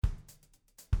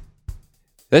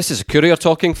This is a Courier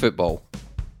Talking Football.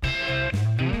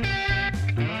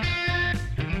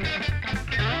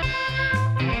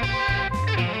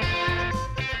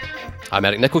 I'm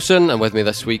Eric Nicholson, and with me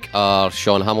this week are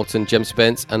Sean Hamilton, Jim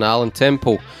Spence and Alan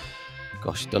Temple.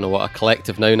 Gosh, don't know what a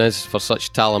collective noun is for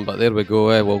such talent, but there we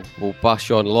go. We'll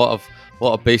bash on a lot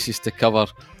of bases to cover.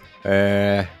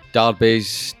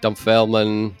 Derbies,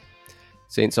 Dunfermline,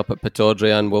 Saints up at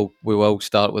Pittodrie, and we will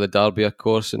start with a derby, of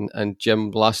course. And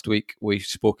Jim, last week we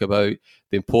spoke about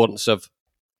the importance of,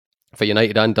 for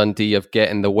United and Dundee, of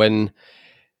getting the win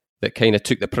that kind of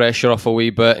took the pressure off a wee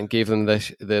bit and gave them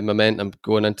the momentum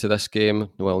going into this game.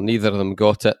 Well, neither of them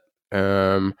got it.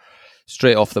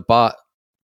 Straight off the bat,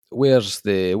 where does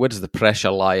the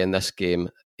pressure lie in this game?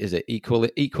 Is it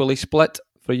equally split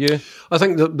for you? I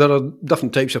think that there are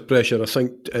different types of pressure. I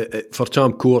think for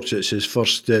Tam Courts, it's his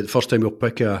first time he'll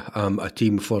pick a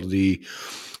team for the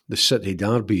City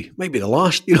derby. Might be the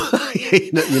last, you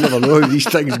never know how these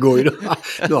things go,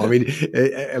 No, I mean,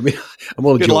 I'm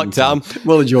only Good joking. luck, Tam. I'm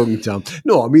only joking, Tam.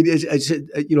 No, I mean, it's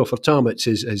for Tam, it's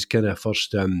his kind of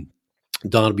first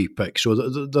derby pick. So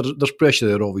there's pressure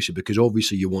there, obviously, because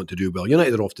obviously you want to do well.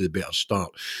 United are off to the better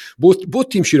start. Both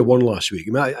teams should have won last week.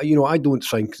 I mean, I don't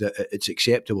think that it's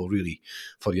acceptable, really,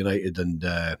 for United and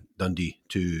Dundee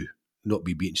to not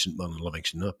be beating St Mirren and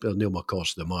Livingston. I'll nail my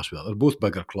course to the mast with that. They're both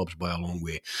bigger clubs by a long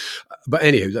way. But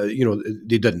anyhow,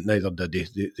 they didn't. Neither did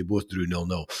they. They both drew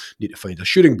 0-0. Need to find their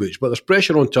shooting boots. But there's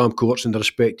pressure on Tam Courts in the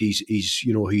respect he's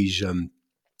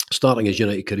starting his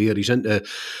United career. He's into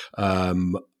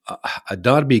a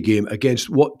derby game against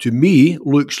what to me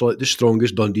looks like the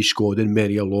strongest Dundee squad in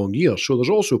many a long year. So there's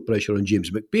also pressure on James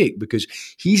McPake because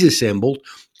he's assembled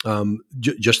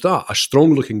just that, a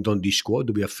strong looking Dundee squad.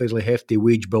 There'll be a fairly hefty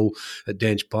wage bill at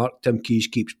Dens Park. Tim Keyes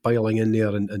keeps piling in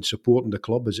there and supporting the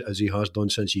club as he has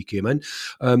done since he came in.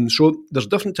 So there's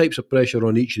different types of pressure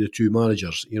on each of the two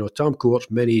managers. Tam Courts,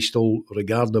 many still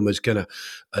regard them as kind of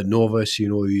a novice,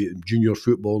 junior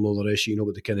football and all the rest,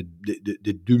 what the kind of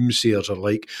the doomsayers are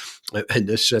like in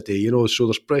this city, so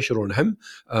there's pressure on him.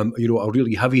 A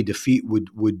really heavy defeat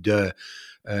wouldn't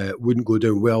go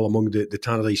down well among the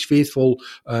Tannadice faithful.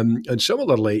 And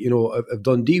similarly, if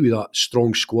Dundee with that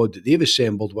strong squad that they've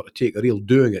assembled were to take a real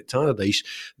doing at Tannadice,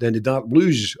 then the Dark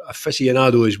Blues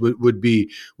aficionados would be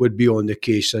on the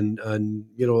case, and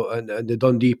the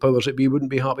Dundee powers that be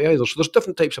wouldn't be happy either. So there's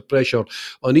different types of pressure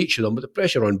on each of them, but the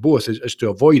pressure on both is to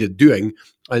avoid a doing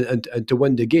and to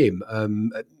win the game.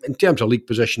 In terms of league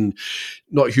position,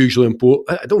 not hugely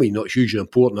important. I don't mean not hugely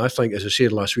important. I think, as I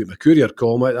said last week in my Courier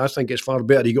column, I think it's far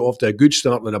better to get off to a good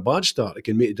start than a bad start. It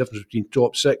can make the difference between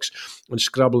top six and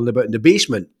scrabbling about in the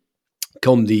basement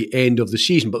come the end of the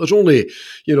season. But there's only,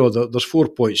 there's 4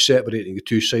 points separating the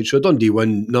two sides. So a Dundee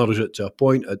win narrows it to a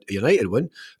point. A United win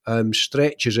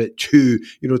stretches it to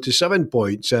 7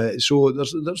 points. So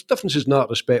there's differences in that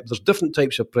respect. There's different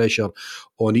types of pressure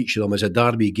on each of them, as a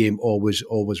derby game always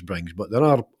brings. But there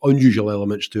are unusual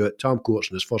elements to it. Tam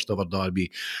Courts in his first ever derby,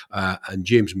 and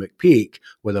James McPake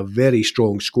with a very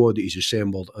strong squad that he's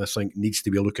assembled, I think needs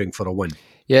to be looking for a win.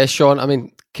 Yeah, Sean. I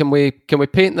mean, can we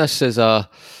paint this as a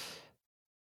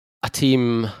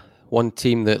team, one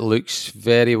team that looks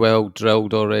very well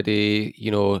drilled already,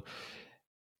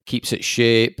 keeps its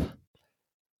shape,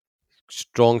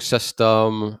 strong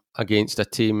system against a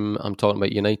team, I'm talking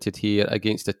about United here,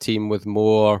 against a team with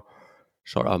more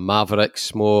sort of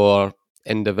mavericks, more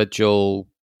individual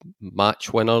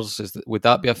match winners? Would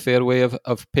that be a fair way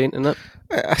of painting it?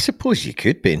 I suppose you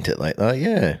could paint it like that,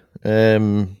 yeah.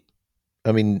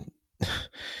 I mean,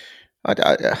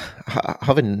 I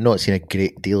haven't not seen a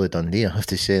great deal of Dundee. I have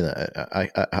to say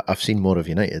that I've seen more of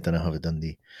United than I have of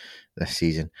Dundee this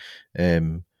season.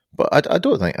 But I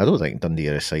don't think Dundee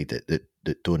are a side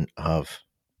that don't have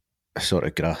a sort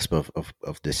of grasp of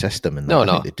the system, and I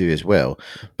think they do as well.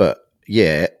 But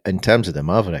yeah, in terms of the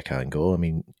Maverick angle, I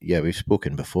mean, yeah, we've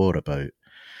spoken before about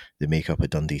the makeup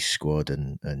of Dundee's squad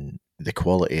and the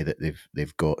quality that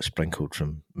they've got sprinkled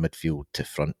from midfield to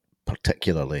front,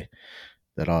 particularly.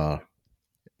 There are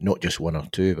not just one or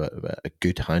two, but a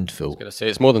good handful. I was going to say,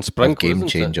 it's more than sprinkle, game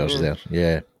changers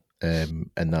there, in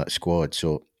that squad.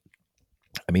 So,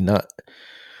 I mean, that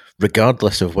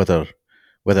regardless of whether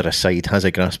a side has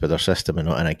a grasp of their system or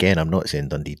not, and again, I'm not saying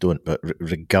Dundee don't, but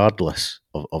regardless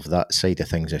of that side of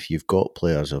things, if you've got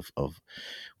players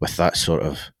with that sort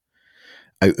of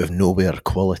out of nowhere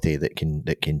quality that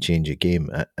can change a game,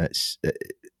 it's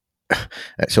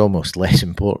almost less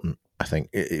important, I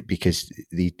think, because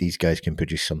these guys can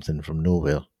produce something from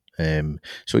nowhere.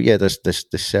 So yeah, there's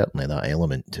certainly that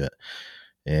element to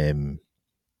it.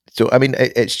 So I mean,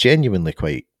 it's genuinely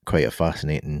quite a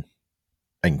fascinating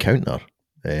encounter.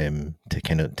 to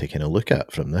kind of look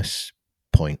at from this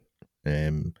point.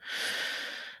 And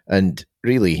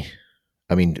really,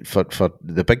 I mean, for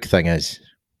the big thing is,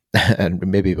 and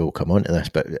maybe we'll come on to this,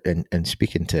 but in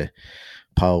speaking to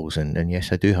pals, and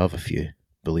yes, I do have a few,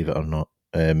 believe it or not,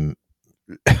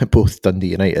 both Dundee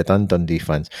United and Dundee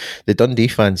fans. The Dundee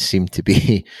fans seem to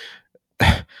be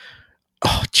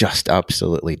just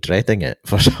absolutely dreading it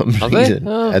for some reason.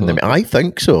 And I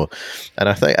think so. And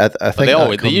I think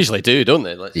they usually do, don't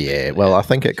they? I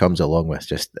think it comes along with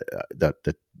just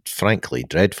the frankly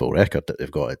dreadful record that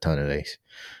they've got at Tannadice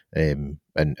in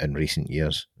recent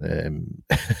years.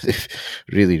 They've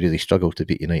really, really struggled to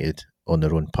beat United on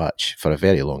their own patch for a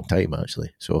very long time,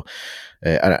 actually. So,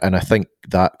 and I think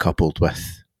that, coupled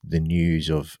with the news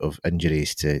of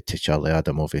injuries to Charlie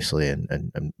Adam, obviously, and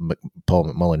Paul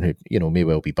McMullen, who may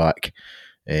well be back,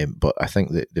 but I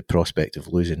think that the prospect of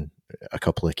losing a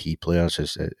couple of key players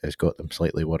has got them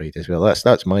slightly worried as well.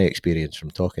 That's my experience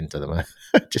from talking to them.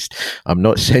 I'm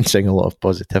not sensing a lot of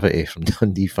positivity from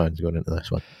Dundee fans going into this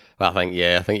one. Well,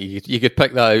 I think you could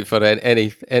pick that out for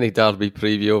any derby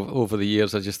preview over the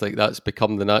years. I just think that's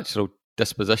become the natural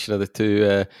disposition of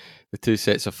the two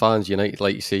sets of fans. United,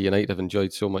 like you say, United have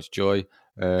enjoyed so much joy,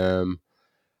 and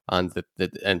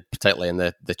particularly in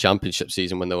the championship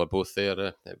season when they were both there,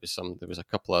 there was a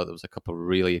couple of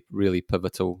really, really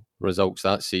pivotal results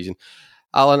that season.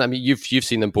 Alan, I mean, you've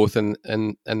seen them both in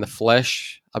the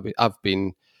flesh. I've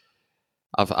been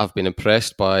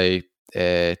impressed by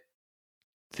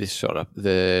this sort of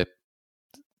the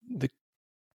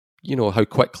how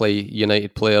quickly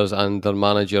United players and their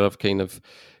manager have kind of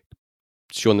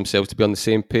shown themselves to be on the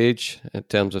same page in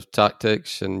terms of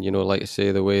tactics and, like I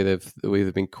say, the way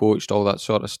they've been coached, all that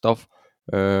sort of stuff.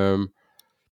 Do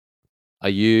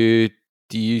you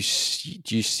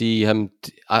see him?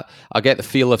 I get the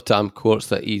feel of Tam Courts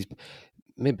that he's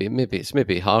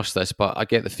maybe harsh this, but I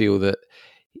get the feel that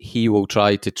he will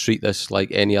try to treat this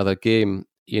like any other game,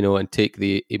 and take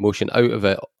the emotion out of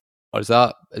it. Or is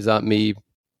that me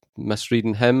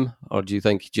misreading him, or do you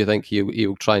think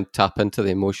he'll try and tap into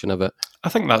the emotion of it? I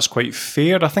think that's quite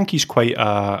fair. I think he's quite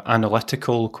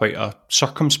analytical, quite a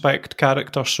circumspect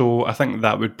character, so I think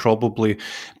that would probably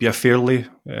be a fairly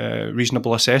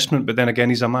reasonable assessment. But then again,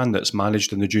 he's a man that's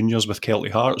managed in the juniors with Kelty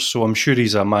Hearts, so I'm sure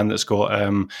he's a man that's got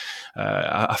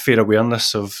a fair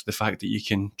awareness of the fact that you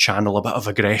can channel a bit of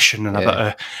aggression and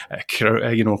a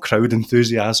bit of crowd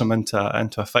enthusiasm into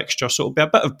a fixture. So it'll be a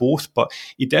bit of both, but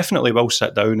he definitely will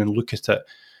sit down and look at it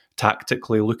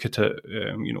tactically, look at it,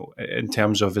 in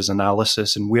terms of his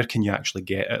analysis and where can you actually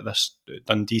get at this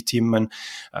Dundee team. And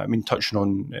I mean, touching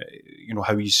on,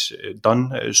 how he's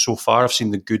done so far, I've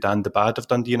seen the good and the bad of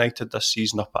Dundee United this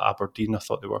season up at Aberdeen. I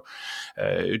thought they were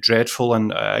dreadful,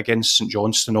 and against St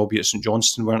Johnstone, albeit St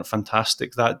Johnstone weren't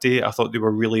fantastic that day, I thought they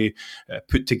were really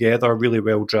put together, really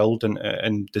well drilled,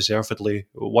 and deservedly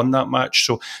won that match.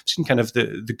 So I've seen kind of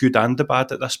the good and the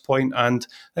bad at this point, and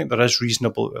I think there is reason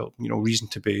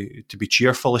to be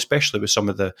cheerful, especially with some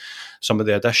of the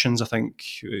additions. I think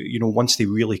once they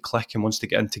really click and once they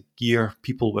get into gear,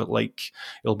 people with like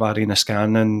Ilbari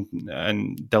Niskanen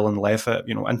and Dylan Levitt,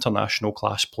 international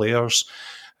class players,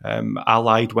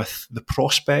 allied with the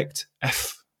prospect,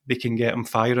 if they can get him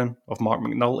firing, of Marc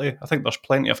McNulty. I think there's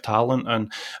plenty of talent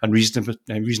and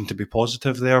reason to be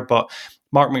positive there, but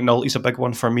Marc McNulty's a big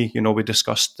one for me. We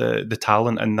discussed the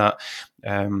talent in that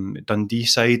Dundee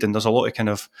side, and there's a lot of kind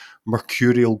of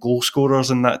mercurial goal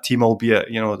scorers in that team, albeit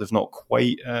they've not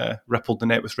quite rippled the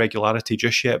net with regularity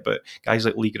just yet. But guys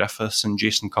like Lee Griffiths and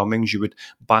Jason Cummings, you would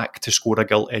back to score a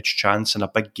gilt-edged chance in a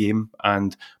big game,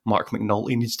 and Marc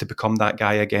McNulty needs to become that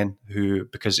guy again,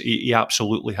 because he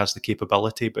absolutely has the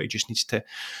capability, but he just needs to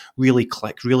really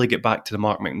click, really get back to the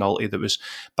Marc McNulty that was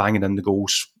banging in the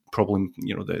goals. Probably,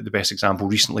 the best example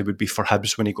recently would be for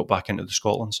Hibs when he got back into the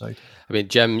Scotland side. I mean,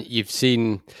 Jim, you've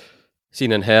seen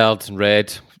and heard and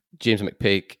read James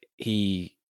McPake.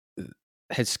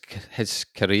 His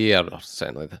career, or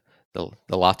certainly the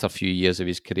latter few years of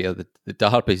his career, the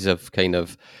derbies have kind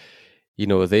of,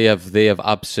 they have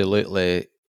absolutely.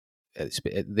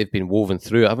 They've been woven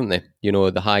through, haven't they?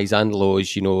 The highs and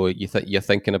lows. You're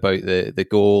thinking about the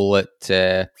goal at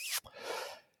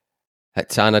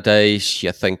Tannadice,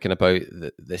 you're thinking about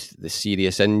the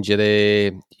serious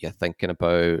injury, you're thinking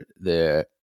about the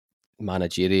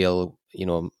managerial,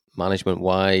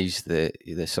 management-wise, the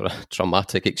sort of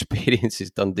traumatic experiences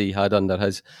Dundee had under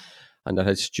his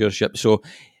stewardship. So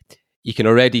you can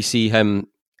already see him.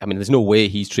 I mean, there's no way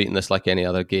he's treating this like any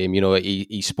other game.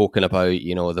 He's spoken about,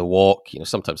 the walk.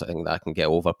 Sometimes I think that can get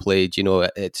overplayed.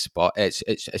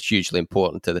 It's hugely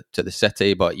important to the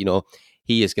city, but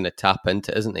he is going to tap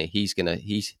into it, isn't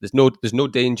he? There's no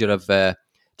danger of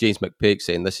James McPake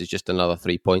saying this is just another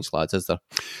 3 points, lads, is there?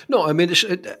 No, I mean it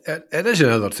is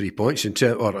another 3 points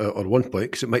or 1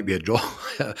 point, because it might be a draw.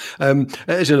 It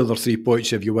is another 3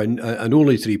 points if you win, and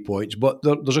only 3 points. But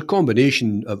there's a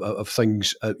combination of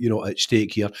things at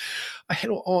stake here.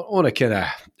 On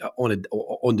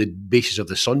the basis of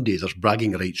the Sunday, there's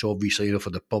bragging rights, obviously,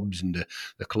 for the pubs and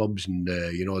the clubs and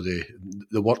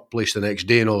the workplace the next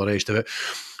day and all the rest of it.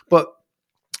 But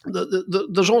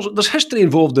there's history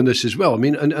involved in this as well. I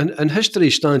mean, and history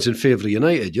stands in favour of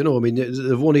United. I mean,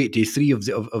 they've won 83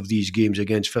 of these games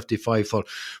against 55 for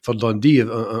Dundee,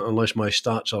 unless my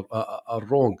stats are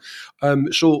wrong.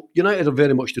 So United are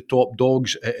very much the top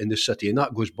dogs in the city, and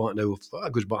that goes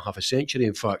back half a century,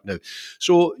 in fact, now.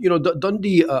 So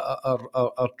Dundee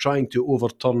are trying to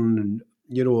overturn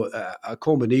a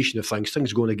combination of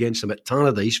things going against them at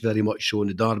Tannadice, very much so in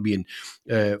the derby, and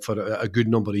for a good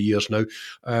number of years now.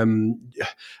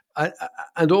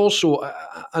 And also,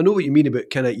 I know what you mean about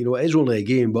it is only a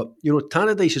game, but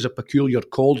Tannadice is a peculiar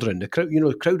cauldron. The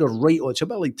crowd are right on. It's a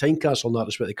bit like Tynecastle in that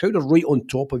respect. The crowd are right on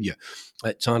top of you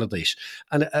at Tannadice,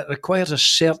 and it requires a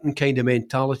certain kind of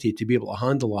mentality to be able to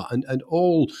handle that. And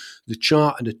all the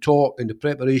chat and the talk and the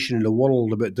preparation in the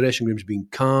world about dressing rooms being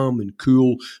calm and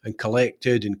cool and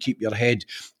collected and keep your head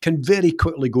can very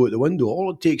quickly go out the window.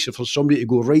 All it takes is for somebody to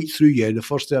go right through you in the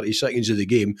first 30 seconds of the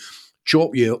game,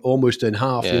 chop you almost in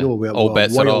half, with all a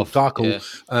wild tackle. Yeah.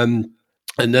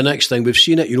 And the next thing we've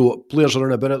seen it, players are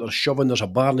in a bit, they're shoving, there's a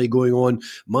Barney going on,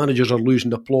 managers are losing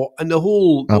the plot, and the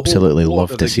whole absolutely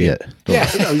love to see it. Yeah,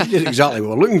 that's exactly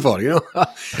what we're looking for.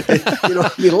 I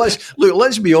mean,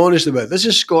 let's be honest about it. This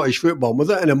is Scottish football. None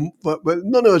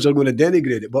of us are going to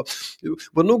denigrate it, but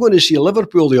we're not going to see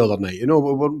Liverpool the other night.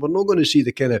 We're not going to see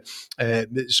the kind of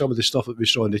some of the stuff that we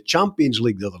saw in the Champions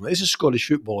League the other night. This is Scottish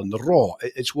football, and the raw.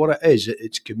 It's what it is.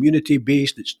 It's community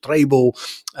based. It's tribal,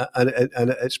 and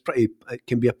it's pretty. It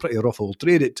can be a pretty rough old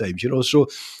trade at times, So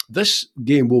this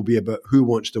game will be about who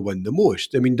wants to win the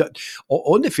most. I mean,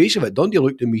 on the face of it, Dundee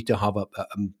looked to me to have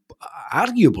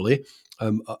arguably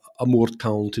a more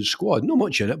talented squad. Not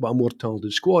much in it, but a more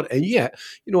talented squad. And yet,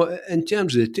 in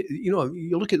terms of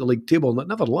you look at the league table, and it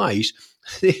never lies.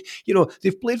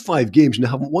 They've played 5 games and they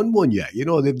haven't won one yet.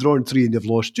 They've drawn 3 and they've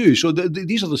lost 2. So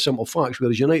these are the simple facts.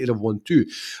 Whereas United have won 2.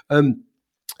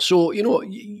 So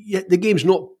the game's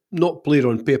not played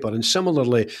on paper. And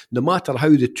similarly, no matter how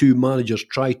the two managers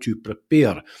try to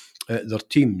prepare their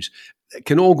teams, it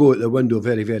can all go out the window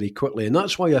very, very quickly. And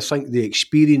that's why I think the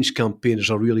experienced campaigners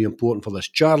are really important for this.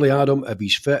 Charlie Adam, if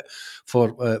he's fit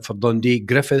for Dundee.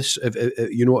 Griffiths,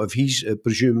 if he's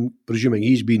presuming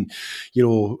he's been,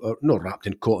 not wrapped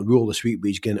in cotton wool this week, but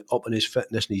he's getting up in his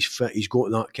fitness and he's fit. He's got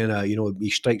that kind of, he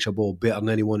strikes a ball better than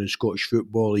anyone in Scottish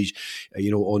football. He's,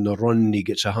 on the run, he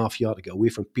gets a half yard to get away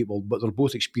from people. But they're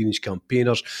both experienced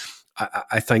campaigners.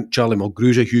 I think Charlie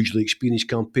Mulgrew's a hugely experienced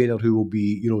campaigner who will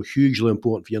be, hugely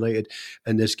important for United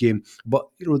in this game. But,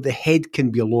 the head can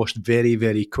be lost very,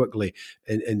 very quickly,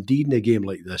 indeed in a game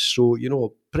like this. So,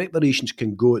 preparations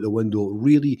can go out the window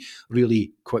really,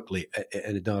 really quickly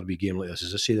in a derby game like this.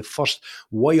 As I say, the first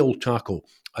wild tackle,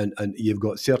 and you've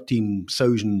got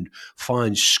 13,000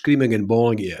 fans screaming and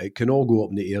bawling at you, it can all go up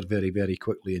in the air very, very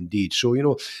quickly indeed. So,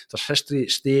 there's history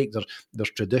at stake,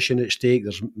 there's tradition at stake,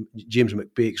 there's James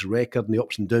McPake's record and the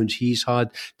ups and downs he's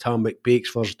had, Tam McPake's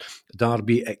first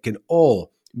derby. It can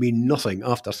all mean nothing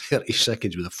after 30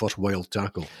 seconds with the first wild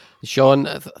tackle. Sean,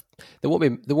 there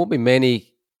won't be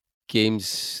many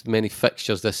games, many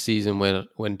fixtures this season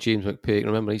when James McPake,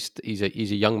 remember he's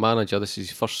a young manager, this is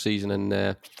his first season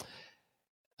in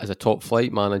as a top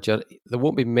flight manager. There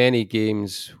won't be many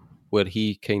games where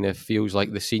he kind of feels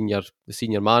like the senior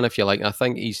man, if you like. And I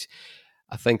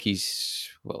think he's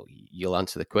well, you'll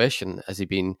answer the question. Has he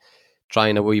been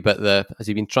trying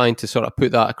to sort of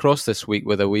put that across this week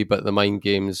with a wee bit of the mind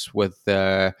games with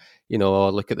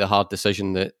look at the hard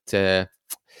decision that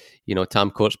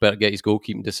Tam Courts better get his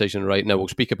goalkeeping decision right. Now we'll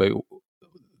speak about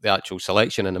the actual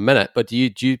selection in a minute, but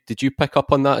did you pick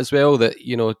up on that as well, that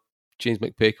James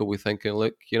McPake will be thinking,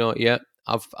 look,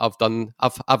 I've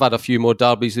had a few more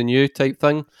derbies than you type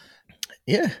thing?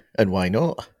 Yeah, and why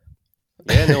not?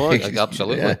 Yeah, no,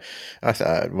 absolutely. Yeah,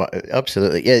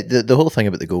 absolutely. Yeah, the whole thing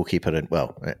about the goalkeeper, and I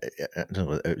don't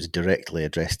know, it was directly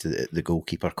addressed to the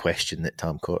goalkeeper question that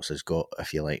Tam Courts has got. I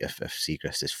feel like if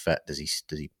Siegrist is fit, does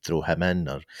he throw him in,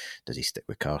 or does he stick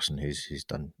with Carson, who's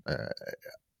done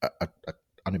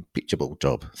an impeachable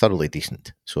job, thoroughly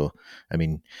decent. So, I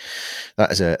mean,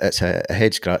 it's a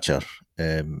head scratcher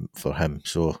for him.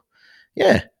 So,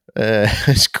 yeah,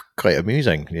 It's quite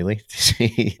amusing, really, to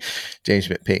see James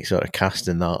McPake sort of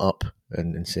casting that up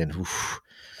and saying, "Oof,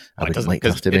 I wouldn't like to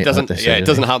have to make that decision." Yeah, it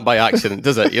doesn't happen by accident,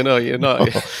 does it? You're not. No,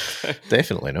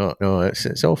 definitely not. No,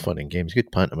 it's all fun and games,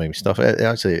 good pantomime stuff.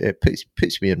 It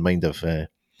puts me in mind of. I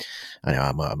know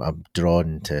I'm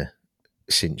drawn to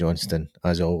St Johnstone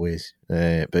as always,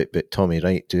 but Tommy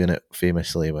Wright doing it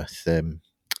famously with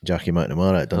Jackie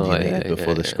McNamara at Dundee United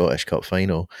before the Scottish Cup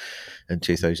final in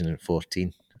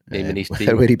 2014. Naming his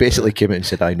team. Where he basically came out and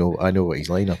said, I know what his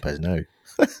lineup is now.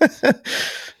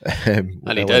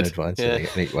 And he did.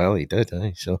 Well, he did.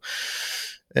 So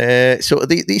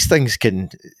these things can,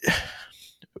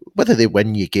 whether they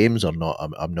win you games or not,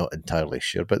 I'm not entirely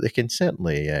sure, but they can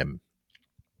certainly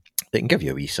they can give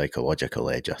you a wee psychological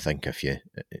edge, I think, if you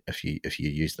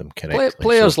use them correctly.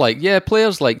 Players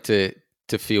like to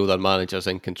feel their manager's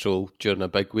in control during a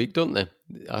big week, don't they?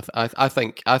 I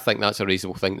think that's a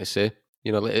reasonable thing to say.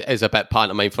 It is a bit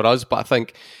pantomime for us, but I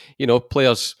think,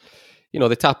 players,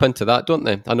 they tap into that, don't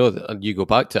they? I know that you go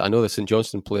back to it. I know the St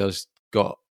Johnstone players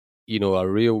got, a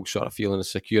real sort of feeling of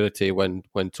security when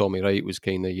Tommy Wright was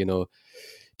kind of,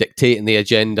 dictating the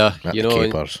agenda. The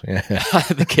capers, yeah.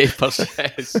 The capers,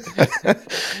 yes.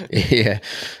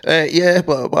 Yeah,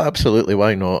 but absolutely,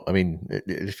 why not? I mean,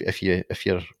 if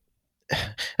you're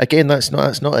again, that's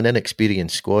not an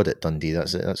inexperienced squad at Dundee.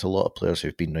 That's a lot of players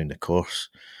who've been round the course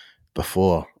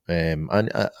before, and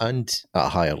at a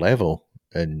higher level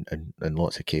in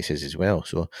lots of cases as well.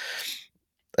 So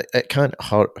it can't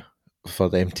hurt for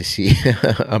them to see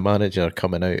a manager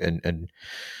coming out and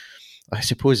I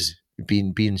suppose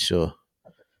being so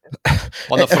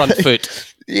on the front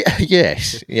foot. Yeah,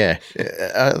 yes, yeah.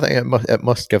 I think it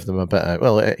must give them a bit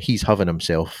of, he's having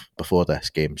himself before this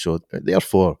game, so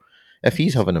therefore, if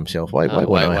he's having himself, why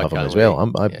won't I have him as well?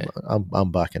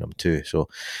 I'm backing him too. So,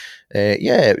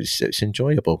 it's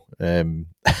enjoyable.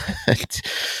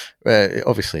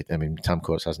 Obviously, I mean, Tam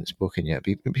Courts hasn't spoken yet.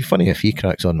 It'd be funny if he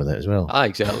cracks on with it as well.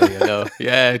 Exactly. I know.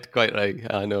 Yeah, quite right.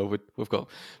 I know. We've got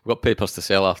papers to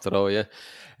sell after all. Yeah.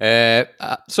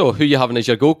 So, who you having as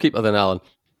your goalkeeper then, Alan?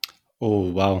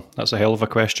 Oh, wow. That's a hell of a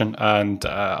question. And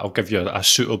I'll give you a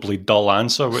suitably dull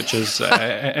answer, which is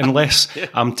unless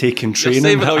I'm taking training.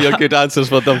 You're saving all your good answers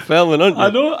for Dunfermline, aren't you? I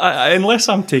know. Unless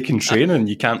I'm taking training,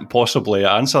 you can't possibly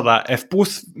answer that. If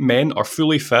both men are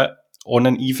fully fit, on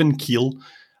an even keel,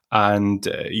 and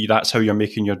that's how you're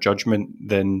making your judgment,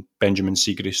 then Benjamin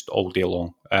Siegrist all day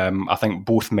long. I think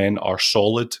both men are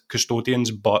solid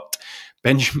custodians, but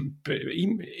Benjamin,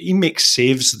 he makes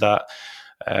saves that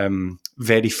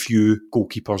very few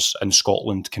goalkeepers in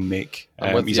Scotland can make.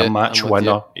 He's a match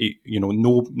winner.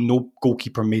 No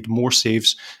goalkeeper made more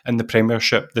saves in the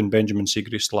Premiership than Benjamin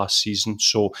Siegrist last season.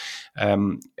 So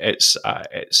it's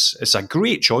a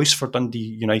great choice for Dundee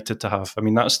United to have. I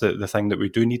mean, that's the thing that we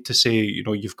do need to say.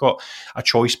 You've got a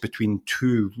choice between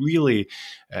two really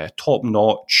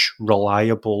top-notch,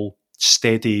 reliable,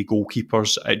 steady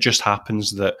goalkeepers. It just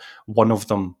happens that one of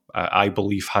them, I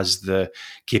believe, has the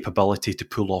capability to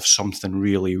pull off something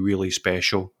really, really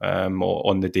special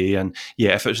on the day. And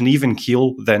yeah, if it's an even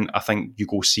keel, then I think you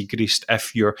go Siegrist.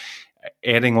 If you're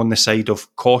erring on the side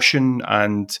of caution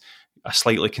and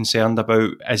slightly concerned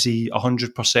about is he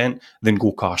 100%, then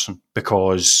go Carson,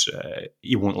 because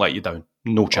he won't let you down.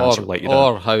 No chance he'll let you down.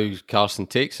 Or how Carson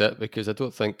takes it, because I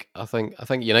think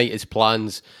United's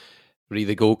plans re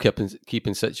the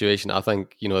goalkeeping situation. I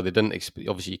think they didn't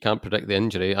obviously you can't predict the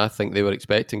injury. I think they were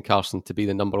expecting Carson to be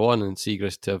the number one and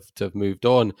Siegrist to have moved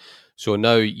on. So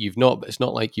now it's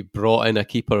not like you brought in a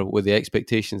keeper with the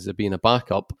expectations of being a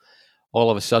backup. All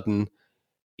of a sudden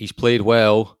he's played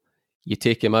well, you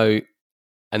take him out,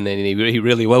 and then he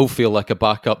really will feel like a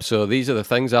backup. So these are the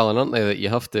things, Alan, aren't they, that you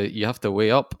have to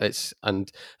weigh up. And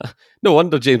no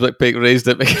wonder James McPake raised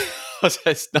it, because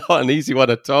it's not an easy one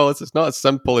at all. It's not as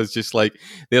simple as just like,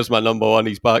 there's my number one,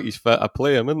 he's back, he's fit, I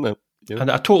play him, isn't it?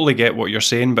 And I totally get what you're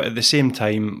saying, but at the same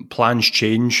time, plans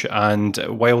change, and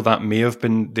while that may have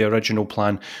been the original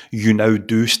plan, you now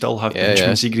do still have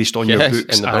Benjamin Siegrist on your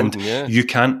books, and you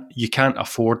can't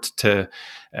afford to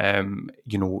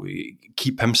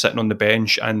keep him sitting on the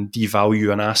bench and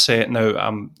devalue an asset.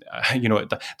 Now,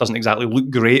 it doesn't exactly look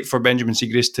great for Benjamin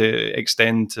Siegrist to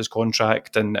extend his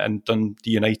contract and Dundee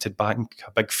United bank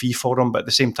a big fee for him, but at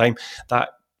the same time, that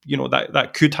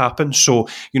could happen. So,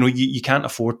 you can't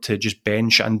afford to just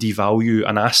bench and devalue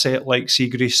an asset like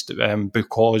Siegrist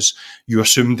because you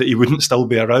assumed that he wouldn't still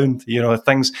be around.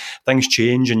 Things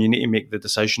change, and you need to make the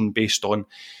decision based on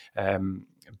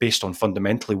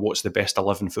fundamentally what's the best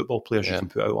 11 football players you can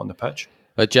put out on the pitch.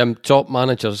 But Jim, top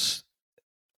managers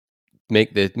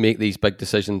make these big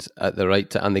decisions at the right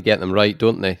time, and they get them right,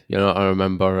 don't they? I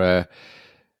remember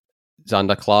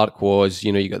Zander Clark was,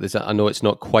 you got this. I know it's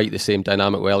not quite the same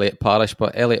dynamic with Elliot Parish,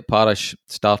 but Elliot Parish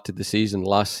started the season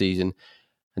last season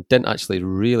and didn't actually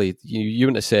really. You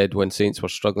wouldn't have said when Saints were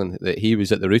struggling that he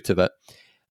was at the root of it.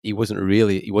 He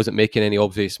wasn't making any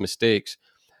obvious mistakes.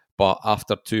 But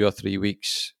after 2 or 3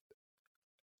 weeks,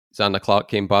 Zander Clark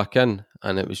came back in,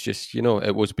 and it was just,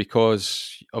 it was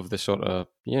because of the sort of,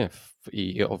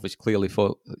 he obviously clearly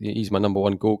thought he's my number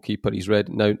one goalkeeper. He's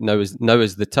ready now is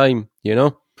the time.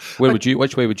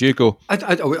 Which way would you go?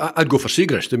 I'd go for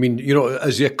Siegrist. I mean,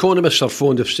 as the economists are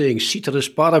fond of saying, ceteris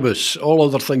paribus, all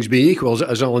other things being equal,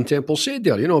 as Alan Temple said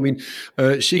there.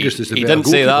 Siegrist is the better goalkeeper. He didn't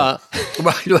say that.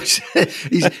 Well,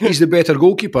 he's the better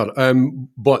goalkeeper.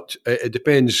 But it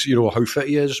depends, how fit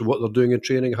he is, what they're doing in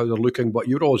training, how they're looking. But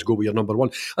you'd always go with your number one.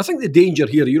 I think the danger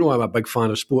here, I'm a big fan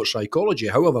of sports psychology.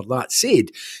 However, that said,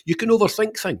 you can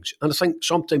overthink things. And I think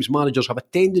sometimes managers have a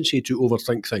tendency to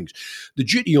overthink things. The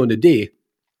duty on the day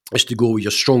is to go with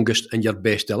your strongest and your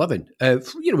best 11.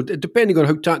 Depending on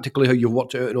how you've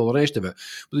worked it out and all the rest of it.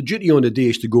 But the duty on the day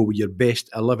is to go with your best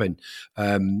 11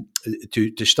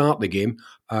 to start the game.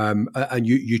 And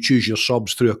you choose your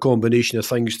subs through a combination of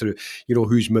things, through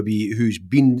who's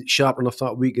been sharp enough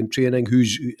that week in training,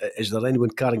 is there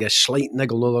anyone carrying a slight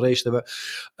niggle and all the rest of it.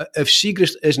 If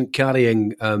Siegrist isn't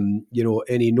carrying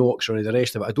any knocks or any of the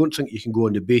rest of it, I don't think you can go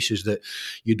on the basis that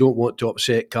you don't want to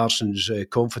upset Carson's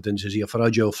confidence. Is he a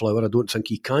fragile flower? I don't think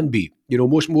he can be.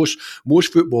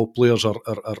 Most football players are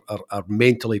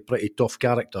mentally pretty tough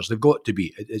characters. They've got to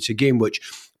be. It's a game which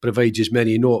provides as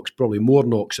many knocks, probably more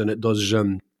knocks than it does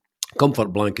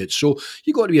comfort blankets. So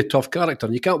you've got to be a tough character,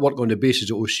 and you can't work on the basis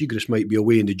that Siegrist might be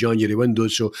away in the January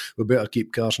windows, so we better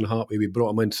keep Carson happy. We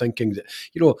brought him in thinking that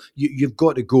you've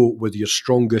got to go with your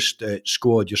strongest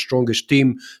squad, your strongest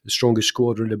team, the strongest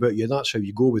squad about you. That's how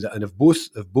you go with it. And if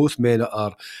both men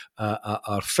are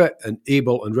fit and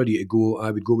able and ready to go,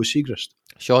 I would go with Siegrist.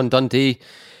 Sean, Dundee.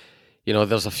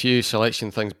 There's a few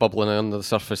selection things bubbling under the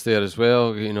surface there as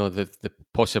well. The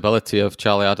possibility of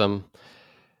Charlie Adam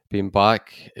being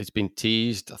back has been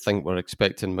teased. I think we're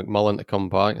expecting McMullen to come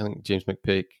back. I think James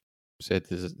McPake said,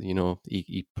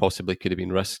 he possibly could have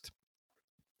been risked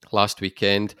last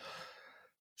weekend.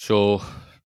 So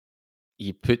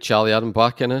you put Charlie Adam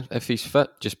back in it if he's fit,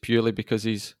 just purely because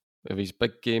of his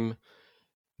big game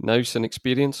nous and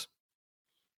experience.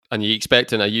 And are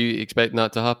you expecting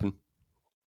that to happen?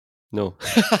 No.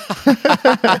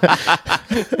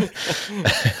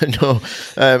 No.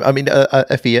 I mean,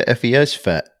 if he is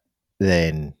fit,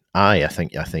 then I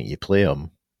think you play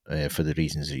him for the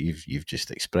reasons that you've just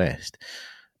expressed.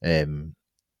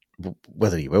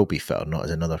 Whether he will be fit or not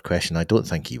is another question. I don't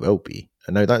think he will be.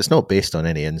 And now that's not based on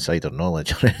any insider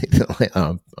knowledge or anything like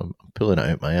that. I'm pulling it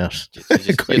out my arse.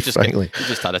 Quite frankly,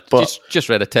 you just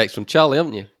read a text from Charlie,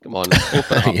 haven't you? Come on,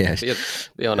 open up. Yes.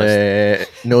 Be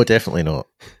honest. No, definitely not.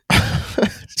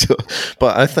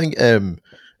 But I think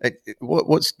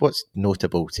what's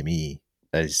notable to me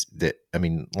is that, I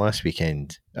mean, last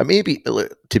weekend, maybe,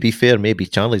 to be fair, maybe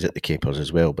Charlie's at the capers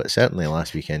as well, but certainly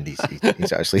last weekend he's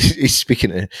actually speaking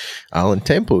to Alan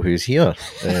Temple, who's here,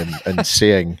 and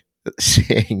saying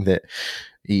that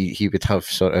he would have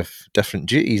sort of different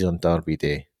duties on Derby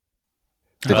Day.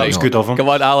 That was good of him. Come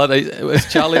on, Alan, was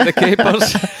Charlie at the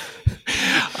capers?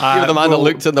 You're the man that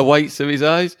looked in the whites of his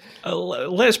eyes.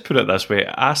 Let's put it this way.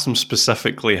 I asked him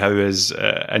specifically how his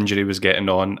injury was getting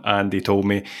on, and he told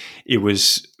me he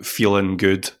was feeling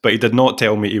good, but he did not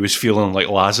tell me he was feeling like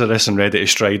Lazarus and ready to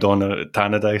stride on at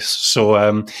Tannadice.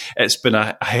 So it's been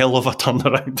a hell of a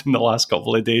turnaround in the last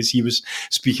couple of days. He was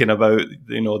speaking about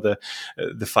the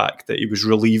fact that he was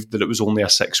relieved that it was only a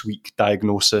 6-week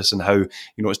diagnosis, and how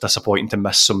it's disappointing to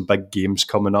miss some big games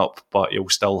coming up, but he'll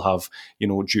still have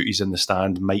duties in the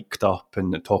stand, mic'd up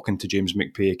and talking to James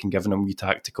McPake and giving him wee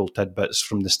tactical tidbits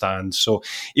from the stand. So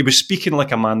he was speaking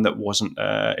like a man that wasn't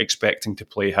expecting to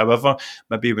play. However,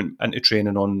 maybe he went into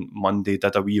training on Monday,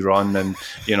 did a wee run and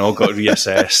got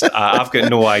reassessed. I've got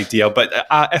no idea, but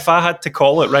if I had to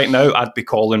call it right now, I'd be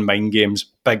calling mind games,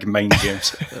 big mind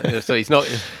games. So he's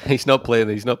not playing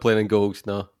in goals,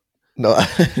 no. No,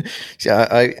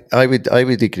 I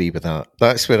would agree with that.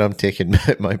 That's where I'm taking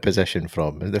my position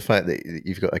from. The fact that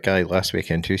you've got a guy last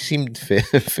weekend who seemed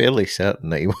fairly certain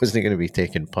that he wasn't going to be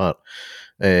taking part,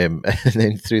 and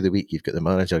then through the week you've got the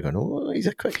manager going, "Oh, he's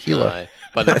a quick healer." Aye.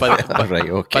 By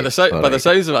the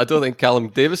sounds of it, I don't think Callum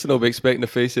Davison will be expecting to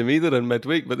face him either in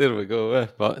midweek. But there we go.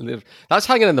 But that's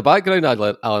hanging in the background,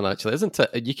 Alan. Actually, isn't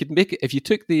it? You could make it if you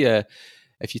took the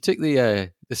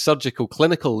surgical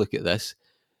clinical look at this.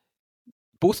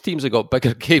 both teams have got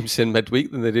bigger games in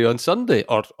midweek than they do on Sunday,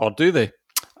 or do they?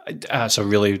 That's a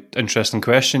really interesting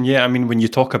question. Yeah, I mean, when you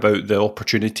talk about the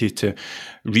opportunity to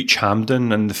reach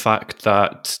Hampden and the fact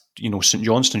that, St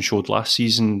Johnstone showed last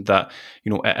season that,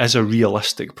 it is a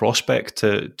realistic prospect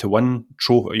to win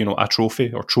a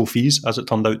trophy or trophies, as it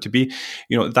turned out to be,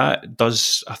 that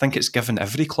does, I think it's given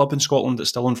every club in Scotland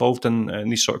that's still involved in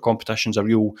these sort of competitions a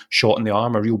real shot in the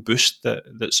arm, a real boost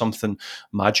that something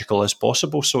magical is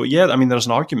possible. So yeah, I mean, there's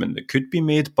an argument that could be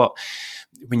made, but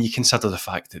when you consider the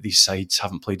fact that these sides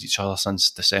haven't played each other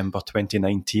since December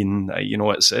 2019,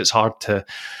 it's hard to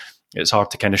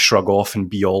kind of shrug off and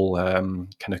be all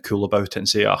kind of cool about it and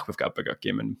say, we've got a bigger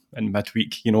game in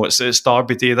midweek. It's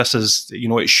Derby Day. This is,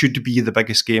 it should be the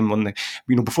biggest game on the,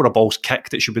 before a ball's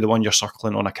kicked, it should be the one you're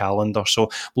circling on a calendar. So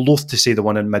loath to say the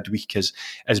one in midweek is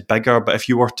bigger, but if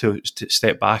you were to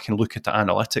step back and look at it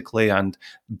analytically and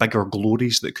bigger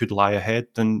glories that could lie ahead,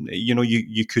 then,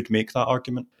 you could make that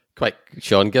argument. Quick,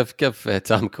 Sean, give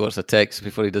Tam Courts a text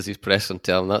before he does his press and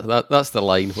tell him that's the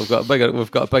line. We've got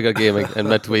a bigger game in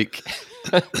midweek.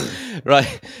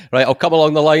 Right. I'll come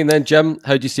along the line then, Jim.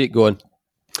 How do you see it going?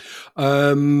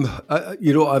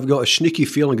 I've got a sneaky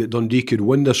feeling that Dundee could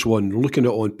win this one. Looking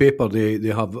at it on paper, they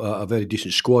have a very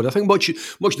decent squad. I think much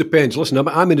depends. Listen,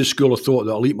 I'm in the school of thought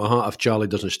that I'll eat my hat if Charlie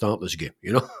doesn't start this game.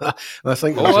 I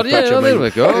think there's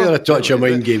a touch of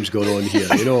mind games going on here.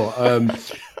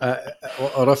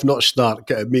 Or if not start,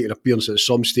 make an appearance at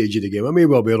some stage of the game. I may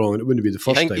well be wrong. It wouldn't be the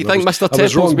first time. You think Mr.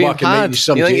 Temple's been had?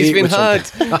 You think he's been had?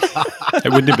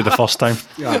 It wouldn't be the first time.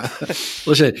 Yeah.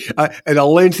 Listen, in a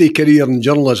lengthy career in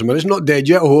journalism, and it's not dead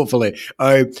yet, hopefully,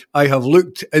 I have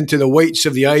looked into the whites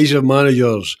of the eyes of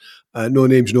managers, no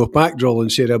names, no pack drill,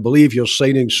 and said, I believe you're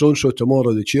signing so-and-so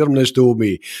tomorrow. The chairman has told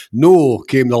me. No,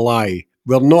 came the lie.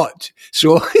 We're not.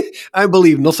 So I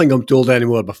believe nothing I'm told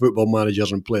anymore by football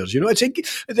managers and players.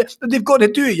 They've got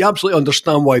to do it. You absolutely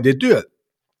understand why they do it.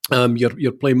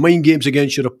 You're playing mind games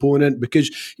against your opponent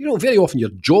because very often your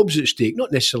job's at stake,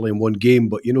 not necessarily in one game,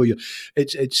 but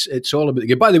it's all about the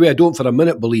game. By the way, I don't for a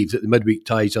minute believe that the midweek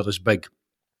ties are as big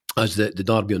as the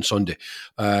derby on Sunday.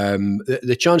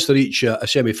 The chance to reach a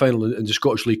semi-final in the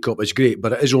Scottish League Cup is great,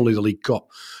 but it is only the League Cup.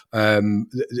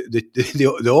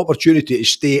 The opportunity to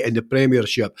stay in the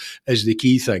Premiership is the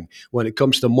key thing when it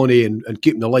comes to money and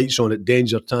keeping the lights on at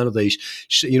Dens or Tannadice.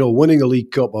 Winning a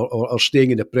League Cup or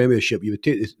staying in the Premiership, you would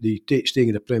take staying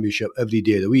in the Premiership every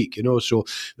day of the week. So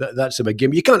that's a big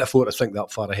game. You can't afford to think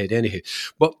that far ahead anyhow.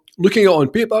 But looking at it on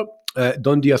paper,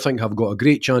 Dundee, I think, have got a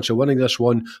great chance of winning this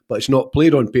one, but it's not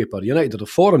played on paper. United are the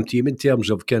forum team in terms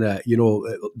of the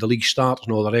league starts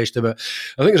and all the rest of it.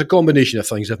 I think it's a combination of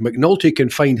things. If McNulty can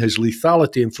find his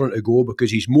lethality in front of goal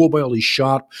because he's mobile, he's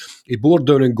sharp, he bore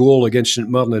down in goal against St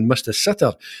Mirren and missed a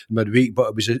sitter midweek, but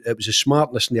it was the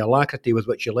smartness and the alacrity with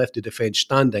which he left the defence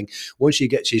standing. Once he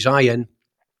gets his eye in,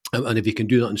 and if he can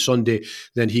do that on Sunday,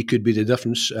 then he could be the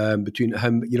difference between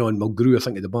him, and Mulgrew, I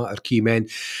think, at the back are key men.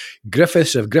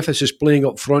 If Griffiths is playing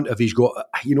up front, if he's got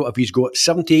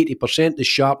 70-80% the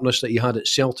sharpness that he had at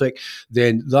Celtic,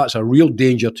 then that's a real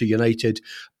danger to United.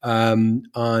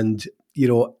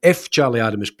 If Charlie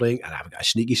Adam is playing, and I've got a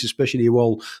sneaky suspicion he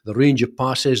will, the range of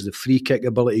passes, the free kick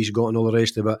ability he's got and all the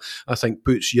rest of it, I think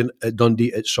puts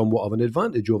Dundee at somewhat of an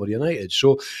advantage over United.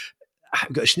 So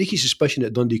I've got a sneaky suspicion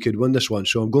that Dundee could win this one,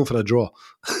 so I'm going for a draw.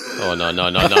 Oh, no.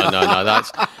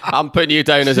 I'm putting you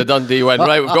down as a Dundee win.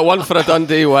 Right, we've got one for a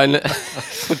Dundee win.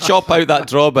 We'll chop out that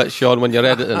draw bit, Sean, when you're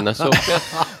editing this. Okay?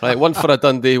 Right, one for a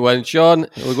Dundee win. Sean,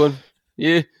 we're going,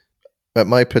 you? But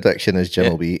my prediction is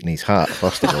Jim will be eating his hat,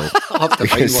 first of all. I'll have to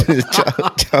find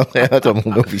one. Charlie Adam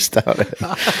will not be starting.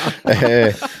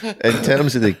 In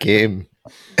terms of the game...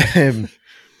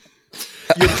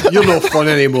 You're not fun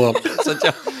anymore.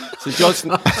 So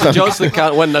Johnson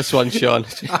can't win this one, Sean.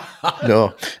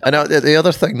 No. And the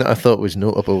other thing that I thought was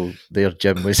notable there,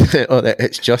 Jim, was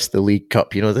it's just the League Cup.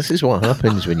 This is what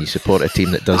happens when you support a team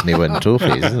that doesn't win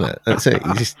trophies, isn't it? That's it.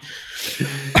 You just...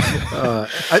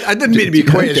 I didn't mean to be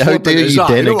quite as How dare you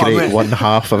denigrate one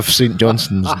half of St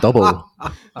Johnstone's double?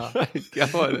 Come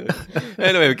on.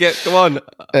 Anyway, come on.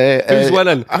 Who's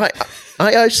winning?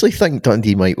 I actually think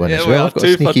Dundee might win as well. I've got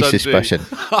a sneaky suspicion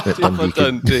that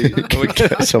Dundee could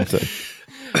get something.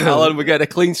 Alan, we get a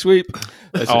clean sweep.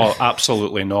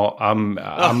 Absolutely not. I'm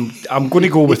going to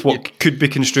go with what could be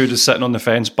construed as sitting on the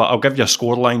fence, but I'll give you a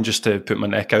scoreline just to put my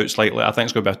neck out slightly. I think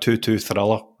it's going to be a 2-2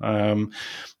 thriller.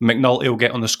 McNulty will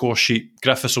get on the score sheet.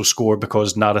 Griffiths will score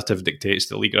because narrative dictates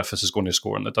that Lee Griffiths is going to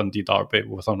score in the Dundee derby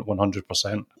with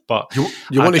 100%. But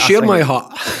you want to share my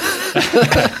heart?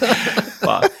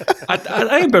 I think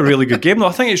it'll be a really good game, though.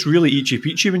 I think it's really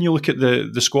eachy-peachy when you look at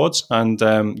the squads, and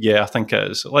I think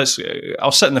it is.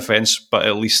 I'll sit in the fence, but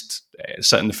at least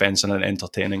sit in the fence in an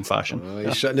entertaining fashion.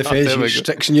 You sit in the fence, you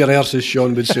sticks in your arse, as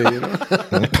Sean would say.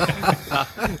 That'll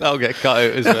get cut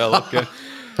out as well. Okay.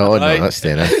 Oh no, that's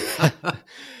staying in.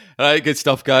 Right, good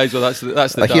stuff, guys. Well, that's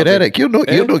the. Here, Eric, you're not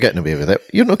getting away with it.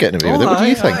 You're not getting away with it. What do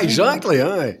you think? Exactly,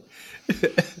 aye.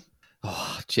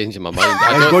 Changing my mind.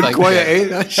 I'm going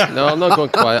quiet. No, I'm not going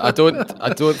quiet. I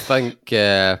don't think.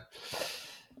 I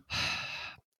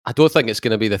don't think it's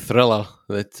going to be the thriller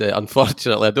that.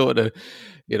 Unfortunately, I don't know.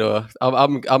 You know,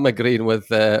 I'm agreeing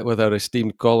with our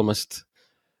esteemed columnist,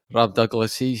 Rob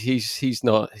Douglas. He's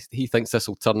not. He thinks this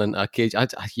will turn into a cage. I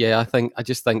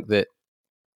just think that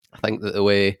the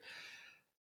way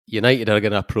United are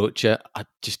going to approach it, I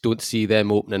just don't see them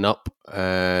opening up.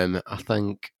 I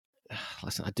think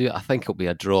it'll be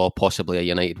a draw, possibly a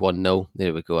United 1-0.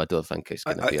 There we go. I don't think it's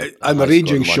going to be. I'm a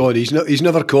raging Sean. He's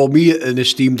never called me an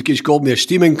esteemed. He's called me a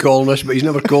steaming columnist, but he's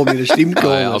never called me an esteemed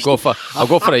columnist. I'll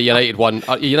go for a United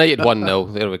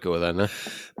 1-0. There we go then.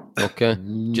 Okay,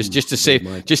 just to save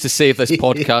this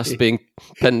podcast being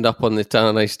pinned up on the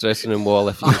Tannadice dressing room wall.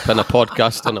 If you pin a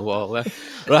podcast on the wall,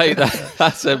 right?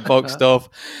 That's it. Boxed off.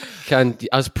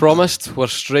 As promised, we're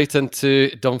straight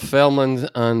into Dunfermline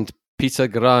and Peter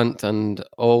Grant and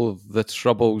all the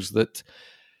troubles that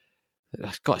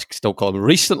I've got to still call him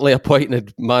recently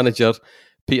appointed manager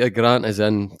Peter Grant is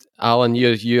in. Alan,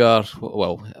 you are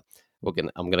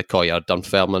I'm going to call you a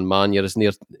Dunfermline man. You're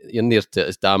near to it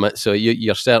as damn it. So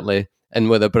you're certainly in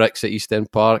with the bricks at East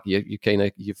End Park. You've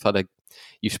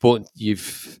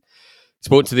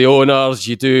spoken to the owners.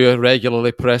 You do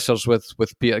regularly pressers with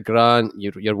Peter Grant.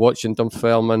 You're watching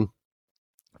Dunfermline.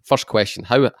 First question: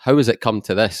 How has it come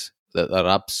to this that they're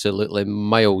absolutely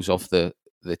miles off the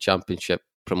Championship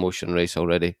promotion race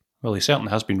already? Well, he certainly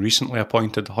has been recently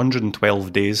appointed.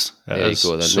 112 days. There you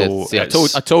go. Then. So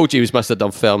I told you he was Mr.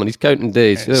 Dunfermline. He's counting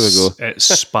days. There we go. It's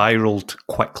spiralled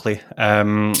quickly.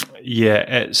 I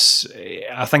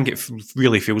think it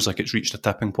really feels like it's reached a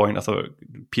tipping point. I thought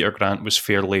Peter Grant was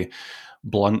fairly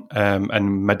blunt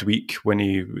in midweek when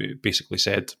he basically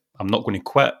said, "I'm not going to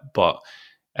quit, but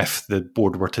if the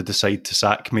board were to decide to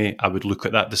sack me, I would look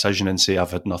at that decision and say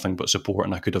I've had nothing but support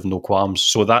and I could have no qualms."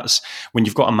 So that's when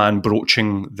you've got a man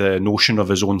broaching the notion of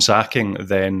his own sacking,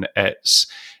 then it's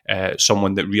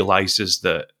someone that realises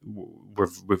that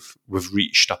we've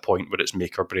reached a point where it's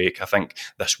make or break. I think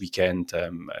this weekend,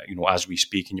 as we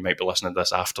speak, and you might be listening to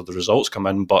this after the results come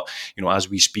in, but as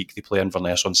we speak, they play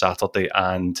Inverness on Saturday,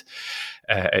 and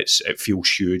it feels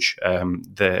huge.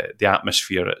 The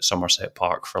atmosphere at Somerset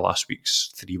Park for last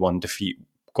week's 3-1 defeat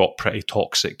got pretty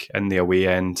toxic in the away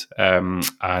end,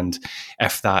 and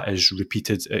if that is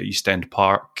repeated at East End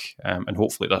Park, and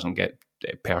hopefully it doesn't get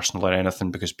personal or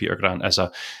anything, because Peter Grant is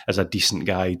a decent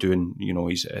guy doing,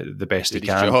 he's the best he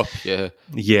can. Job,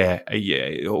 yeah.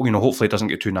 Hopefully it doesn't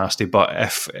get too nasty. But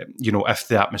if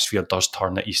the atmosphere does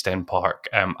turn at East End Park,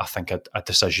 I think a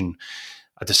decision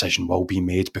will be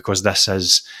made, because this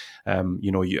is,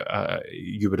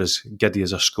 you were as giddy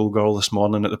as a schoolgirl this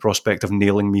morning at the prospect of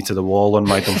nailing me to the wall on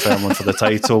my Dunfermline for the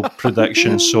title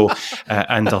prediction. So,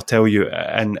 and I'll tell you,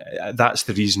 and that's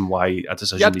the reason why a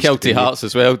decision. You had Kelty Hearts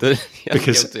as well, did you?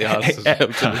 Because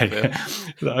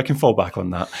I can fall back on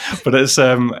that, but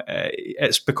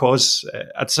it's because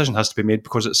a decision has to be made,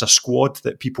 because it's a squad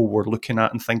that people were looking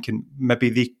at and thinking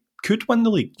maybe they could win the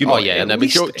league. And I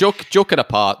mean, joking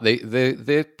apart,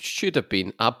 they should have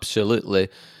been absolutely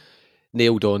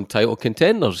nailed on title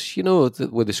contenders,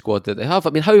 with the squad that they have. I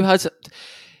mean, how has it?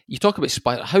 You talk about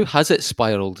spiral. How has it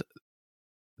spiraled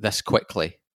this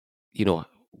quickly?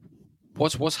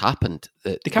 What's happened?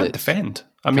 They can't defend.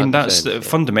 I mean, that's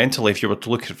fundamentally, if you were to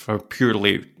look at it from a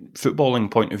purely footballing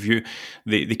point of view,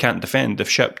 they can't defend. They've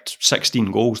shipped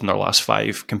 16 goals in their last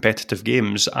 5 competitive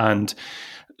games, and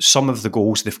some of the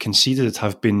goals they've conceded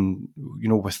have been,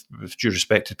 with due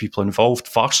respect to people involved,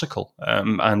 farcical.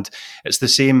 And it's the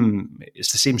same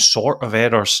sort of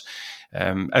errors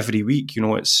every week.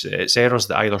 It's errors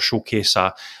that either showcase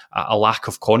a lack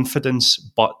of confidence,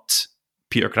 but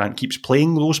Peter Grant keeps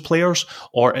playing those players,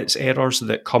 or it's errors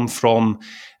that come from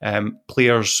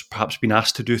players perhaps being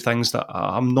asked to do things that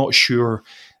I'm not sure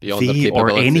they or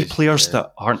any players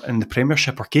that aren't in the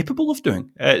Premiership are capable of doing.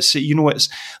 There's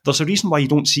a reason why you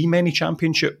don't see many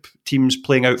Championship teams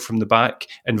playing out from the back,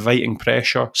 inviting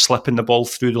pressure, slipping the ball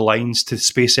through the lines to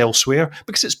space elsewhere,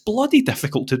 because it's bloody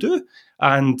difficult to do.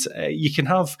 And you can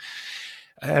have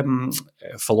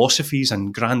philosophies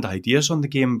and grand ideas on the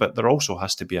game, but there also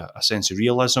has to be a sense of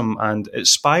realism, and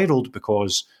it's spiralled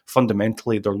because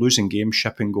fundamentally they're losing games,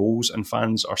 shipping goals, and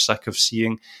fans are sick of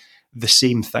seeing the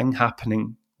same thing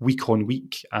happening week on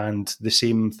week and the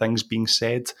same things being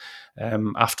said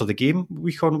after the game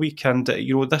week on week. And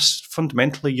this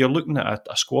fundamentally, you're looking at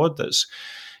a squad that's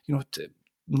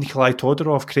Nikolai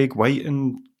Todorov, Craig White,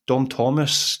 and Dom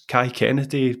Thomas, Kai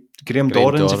Kennedy, Graham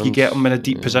Dorrans, if you get him in a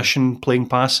deep position, playing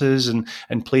passes and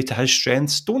play to his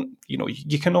strengths,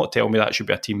 you cannot tell me that should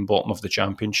be a team bottom of the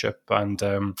championship and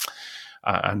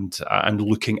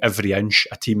looking every inch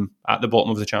a team at the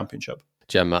bottom of the championship.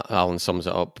 Jim Allen sums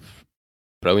it up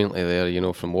brilliantly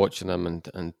there, from watching them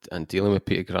and dealing with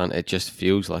Peter Grant. It just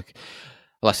feels like,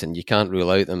 listen, you can't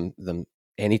rule out them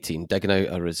any team digging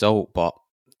out a result, but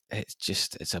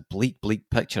it's a bleak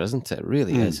picture, isn't it? It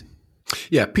really is.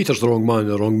 Yeah, Peter's the wrong man in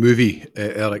the wrong movie,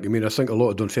 Eric. I mean, I think a lot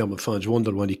of Dunfermline fans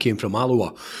wondered when he came from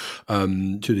Alloa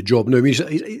to the job. Now, I mean,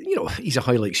 he's a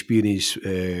highly experienced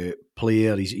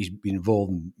player. He's been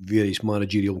involved in various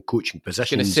managerial and coaching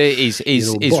positions. I was going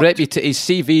to say his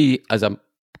CV as a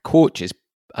coach is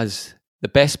as the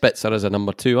best bits are as a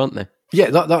number 2, aren't they? Yeah,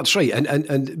 that's right.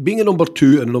 And being a number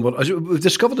 2 and a number, we've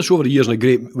discovered this over the years with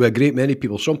a great many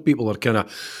people. Some people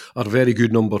are very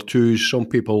good number 2s. Some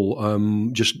people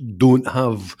just don't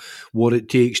have what it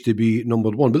takes to be number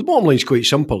 1. But the bottom line is quite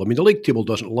simple. I mean, the league table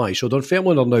doesn't lie. So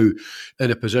Dunfermline are now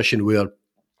in a position where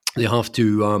they have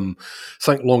to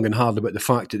think long and hard about the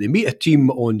fact that they meet a team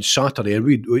on Saturday,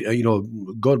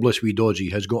 and God bless wee Dodgy,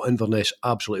 has got Inverness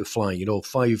absolutely flying.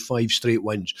 5 straight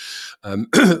wins,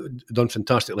 done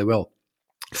fantastically well.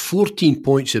 14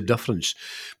 points of difference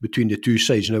between the two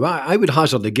sides. Now, I would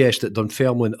hazard a guess that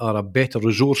Dunfermline are a better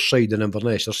resource side than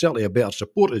Inverness. They're certainly a better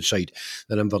supported side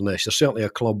than Inverness. They're certainly a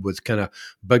club with kind of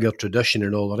bigger tradition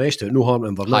and all the rest of it. No harm in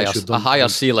Inverness. A higher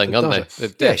ceiling, aren't they?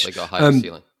 They've definitely got a higher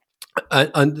ceiling.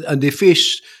 And they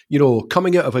face,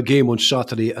 coming out of a game on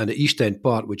Saturday and at East End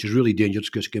Park, which is really dangerous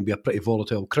because it can be a pretty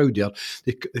volatile crowd there.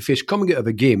 They face coming out of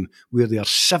a game where they are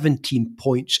 17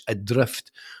 points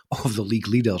adrift of the league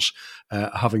leaders,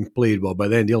 having played, well, by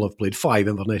then they'll have played 5,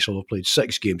 Inverness will have played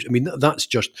 6 games. I mean, that's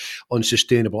just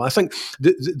unsustainable. I think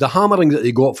the hammering that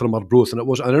they got from Arbroath, and I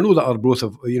know that Arbroath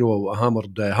have,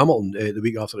 hammered Hamilton the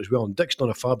week after as well, and Dick's done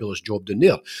a fabulous job down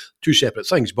there. 2 separate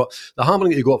things, but the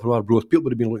hammering that they got from Arbroath, people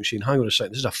would have been looking saying, hang on a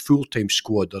second, this is a full-time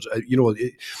squad. There's,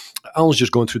 Alan's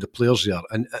just gone through the players there,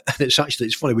 and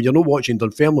it's funny, when you're not watching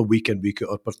Dunfermline week in, week out,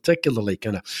 or particularly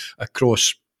kind of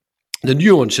across the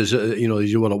nuances,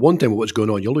 you were at one time what's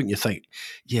going on, you're looking, you think,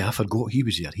 yeah, I forgot he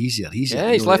was there, he's there.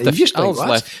 Yeah, he's left a few. He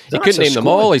couldn't name them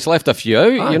all, he's left a few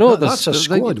out. That's a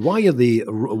squad. Why are they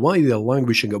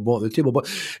languishing at the bottom of the table? But,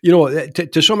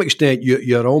 to some extent,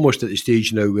 you're almost at the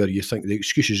stage now where you think the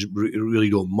excuses really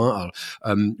don't matter.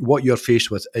 What you're faced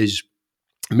with is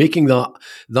making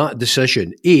that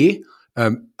decision.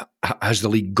 Has the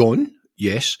league gone?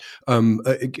 Yes.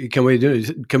 Can we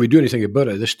do anything about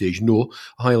it at this stage? No.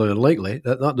 Highly unlikely.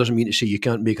 That doesn't mean to say you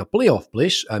can't make a playoff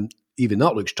place, and even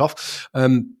that looks tough.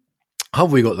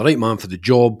 Have we got the right man for the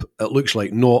job? It looks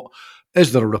like not.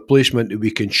 Is there a replacement that we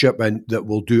can ship in that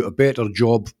will do a better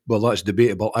job? Well, that's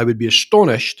debatable. I would be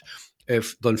astonished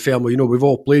if Dunfermline, we've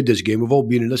all played this game, we've all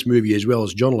been in this movie as well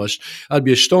as journalists. I'd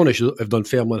be astonished if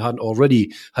Dunfermline hadn't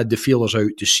already had the feelers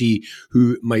out to see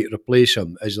who might replace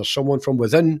him. Is there someone from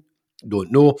within?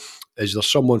 Don't know. Is there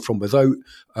someone from without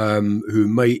who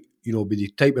might, be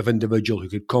the type of individual who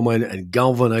could come in and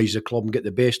galvanise the club and get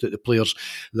the best out of the players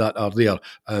that are there?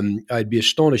 I'd be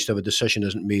astonished if a decision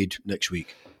isn't made next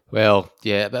week. Well,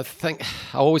 yeah, but I think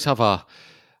I always have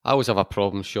a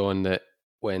problem, Sean, that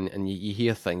when you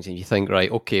hear things and you think,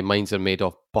 right, okay, minds are made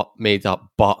up,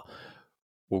 but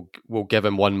we'll give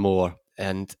him one more,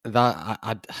 and that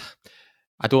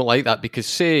I don't like that,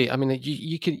 because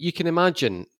you can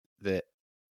imagine that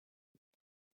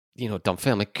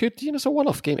Dunfermline could, it's a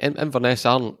one-off game. Inverness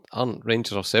aren't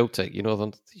Rangers or Celtic,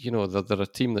 they're a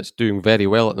team that's doing very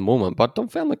well at the moment, but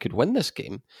Dunfermline could win this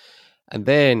game, and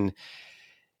then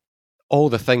all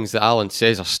the things that Alan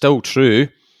says are still true,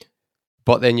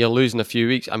 but then you're losing a few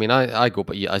weeks. I mean, I go,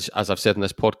 but as I've said in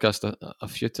this podcast a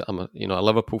few times, I'm a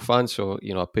Liverpool fan, so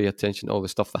I pay attention to all the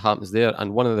stuff that happens there,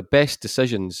 and one of the best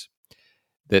decisions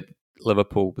that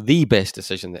the best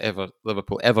decision that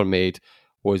Liverpool ever made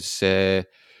was getting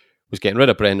rid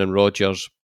of Brendan Rodgers.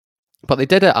 But they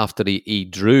did it after he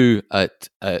drew at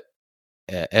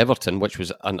Everton, which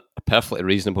was a perfectly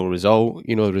reasonable result.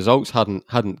 The results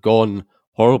hadn't gone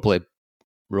horribly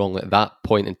wrong at that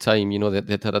point in time. They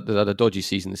had a dodgy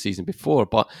season the season before,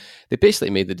 but they basically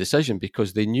made the decision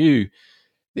because they knew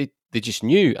they just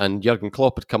knew, and Jurgen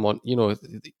Klopp had come on. You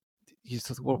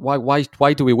thought,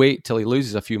 why do we wait till he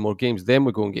loses a few more games, then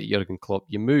we go and get Jurgen Klopp?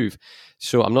 You move.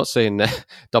 So I'm not saying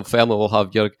Dunfermline will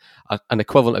have an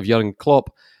equivalent of Jurgen Klopp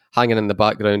hanging in the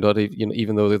background, or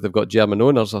even though they've got German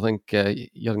owners. I think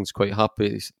Jurgen's quite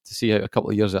happy to see out a couple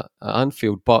of years at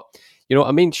Anfield. But you know what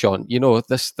I mean, Sean?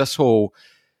 This whole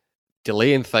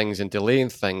delaying things.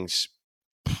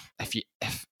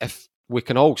 If we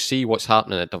can all see what's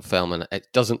happening at Dunfermline, it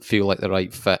doesn't feel like the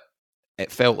right fit.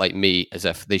 It felt like me as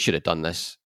if they should have done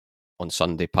this on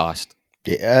Sunday past.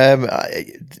 Yeah,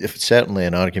 certainly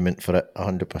an argument for it,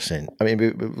 100%. I mean,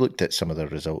 we've looked at some of the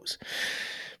results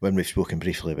when we've spoken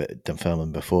briefly about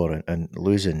Dunfermline before, and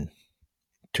losing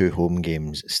 2 home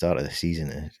games at the start of the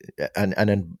season, and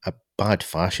in a bad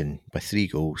fashion, by 3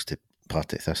 goals to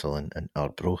Partick Thistle and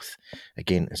Arbroath.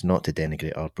 Again, it's not to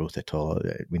denigrate Arbroath at all.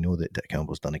 We know that Dick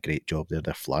Campbell's done a great job there.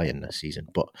 They're flying this season.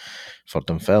 But for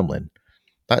Dunfermline,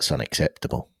 that's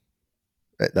unacceptable.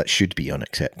 That should be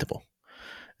unacceptable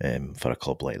for a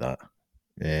club like that.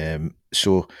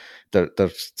 So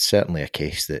there's certainly a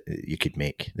case that you could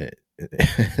make that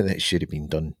that should have been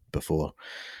done before.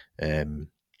 I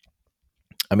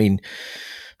mean,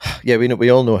 yeah, we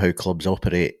all know how clubs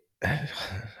operate.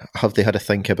 Have they had a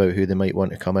think about who they might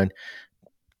want to come in?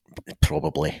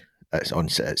 Probably.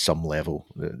 At some level,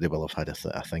 they will have had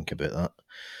a think about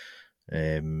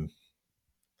that.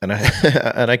 And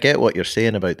I get what you're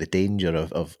saying about the danger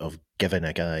of giving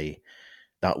a guy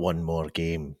that one more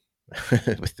game,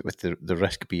 with the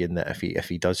risk being that if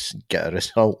he does get a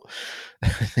result,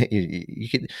 you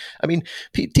could. I mean,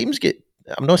 teams get.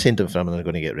 I'm not saying Dunfermline are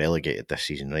going to get relegated this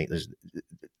season, right?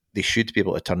 They should be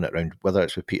able to turn it around. Whether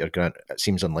it's with Peter Grant, it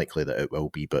seems unlikely that it will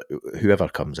be, but whoever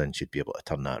comes in should be able to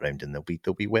turn that around, and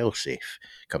they'll be well safe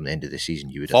come the end of the season.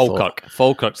 You would have thought.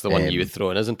 Falkirk's the one you would throw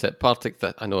in, isn't it?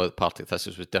 I know that Partick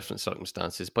Thistle was different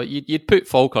circumstances, but you'd put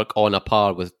Falkirk on a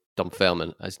par with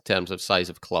Dunfermline in terms of size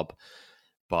of club.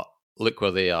 But look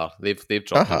where they are. They've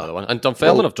dropped another one, and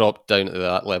Dunfermline have dropped down to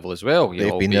that level as well.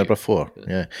 They've been there before,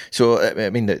 yeah. So I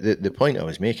mean, the point I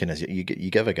was making is that you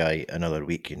give a guy another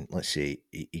week, and let's say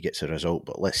he gets a result,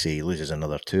 but let's say he loses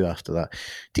another 2 after that.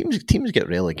 Teams get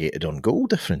relegated on goal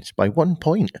difference by 1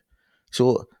 point.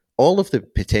 So all of the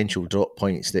potential drop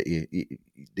points that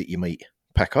you might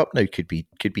pick up now could be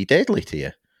deadly to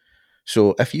you.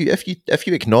 So if you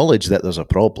acknowledge that there's a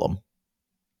problem,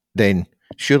 then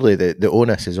surely the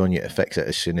onus is on you to fix it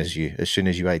as soon as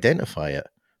you identify it,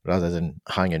 rather than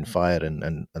hanging fire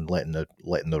and letting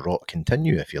the rot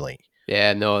continue, if you like.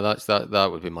 Yeah, no, that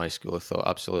would be my school of thought.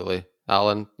 Absolutely,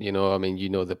 Alan.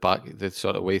 The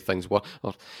sort of way things work,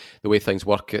 or the way things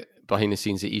work behind the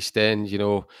scenes at East End.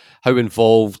 How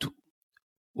involved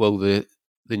will the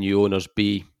new owners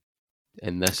be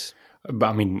in this? But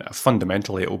I mean,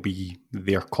 fundamentally, it'll be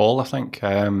their call. I think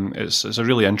it's a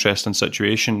really interesting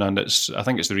situation, and I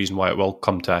think it's the reason why it will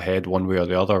come to a head one way or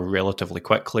the other relatively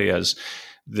quickly. As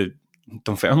the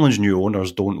Dunfermline's new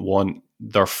owners don't want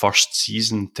their first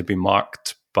season to be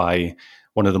marked by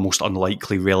one of the most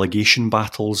unlikely relegation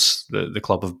battles that the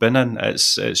club have been in.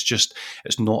 It's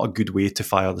not a good way to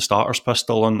fire the starter's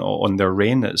pistol on their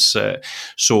reign.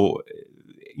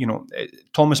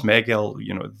 Thomas Megill,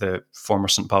 the former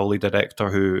St. Pauli director,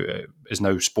 who is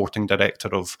now sporting director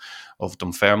of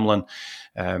Dunfermline,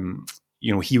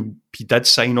 he did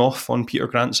sign off on Peter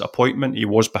Grant's appointment. He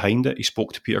was behind it. He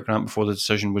spoke to Peter Grant before the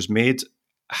decision was made.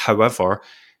 However,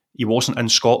 he wasn't in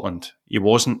Scotland. He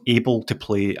wasn't able to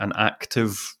play an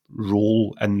active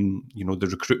role in the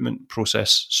recruitment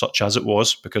process, such as it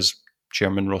was, because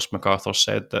Chairman Ross MacArthur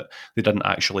said that they didn't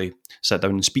actually sit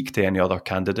down and speak to any other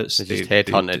candidates. They just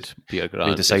headhunted Peter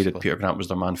Grant. They decided basically Peter Grant was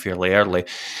their man fairly early.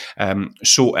 While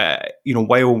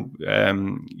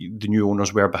the new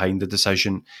owners were behind the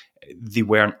decision, they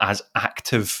weren't as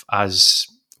active as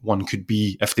one could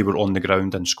be if they were on the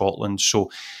ground in Scotland.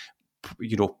 So,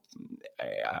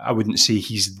 I wouldn't say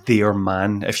he's their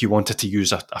man, if you wanted to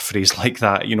use a phrase like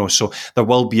that, so there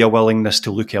will be a willingness to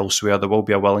look elsewhere. There will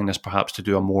be a willingness perhaps to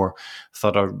do a more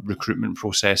thorough recruitment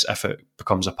process if it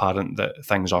becomes apparent that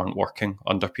things aren't working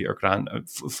under Peter Grant.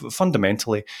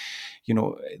 Fundamentally,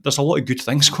 there's a lot of good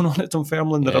things going on at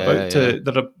Dunfermline.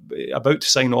 They're about to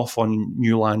sign off on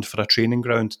new land for a training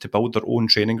ground, to build their own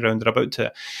training ground. They're about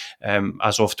to,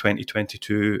 as of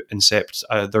 2022,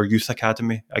 incept their youth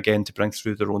academy again to bring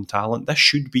through their own talent. This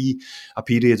should be a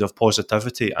period of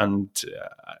positivity and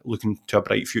looking to a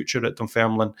bright future at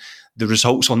Dunfermline. The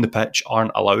results on the pitch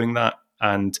aren't allowing that,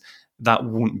 and that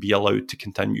won't be allowed to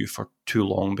continue for too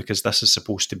long, because this is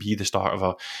supposed to be the start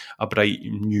of a bright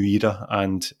new era.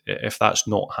 And if that's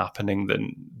not happening,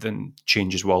 then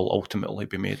changes will ultimately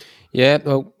be made. Yeah,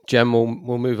 well, Jim,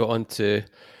 we'll move it on to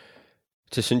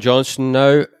St Johnstone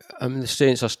now. The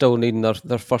Saints are still needing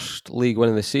their first league win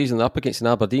of the season. They're up against an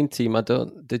Aberdeen team.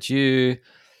 Did you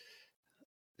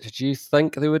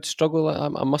think they would struggle?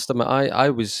 I must admit, I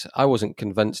wasn't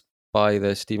convinced by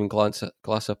the Stephen Glass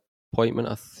appointment.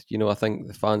 I think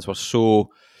the fans were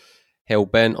so hell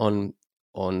bent on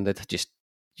that. Just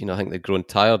I think they'd grown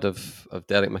tired of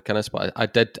Derek McInnes. But I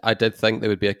did think there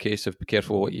would be a case of be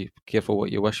careful what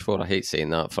you wish for. I hate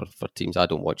saying that for teams. I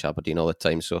don't watch Aberdeen all the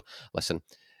time, so listen,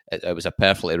 it was a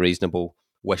perfectly reasonable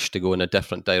wish to go in a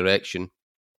different direction,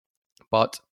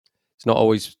 but it's not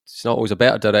always a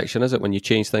better direction, is it, when you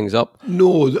change things up?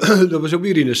 No, there was a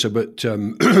weariness about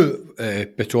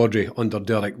Pittodrie under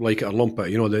Derek, like it or lump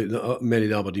it. Many of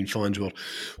the Aberdeen fans were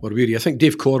weary. I think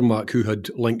Dave Cormack, who had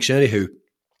links anyhow,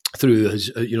 through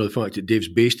his, the fact that Dave's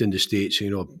based in the States,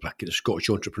 a Scottish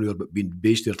entrepreneur, but been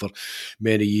based there for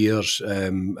many years,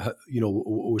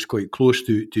 was quite close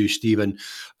to Stephen.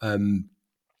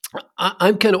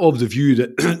 I'm kind of the view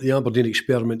that the Aberdeen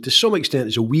experiment, to some extent,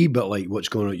 is a wee bit like what's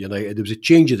going on at United. There was a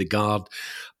change of the guard,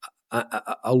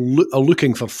 a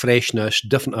looking for freshness,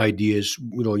 different ideas.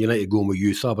 United going with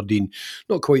youth, Aberdeen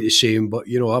not quite the same, but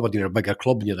Aberdeen are a bigger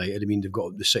club than United. I mean, they've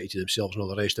got the city to themselves and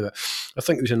all the rest of it. I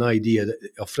think it was an idea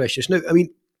of freshness. Now, I mean,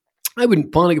 I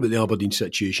wouldn't panic about the Aberdeen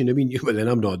situation. I mean, then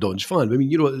I'm not a Dons fan. But I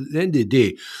mean, at the end of the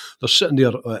day, they're sitting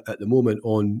there at the moment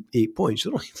on 8 points.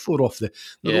 They're only four off the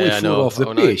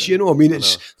pace. I mean,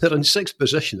 they're in sixth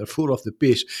position. They're 4 off the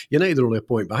pace. United are only a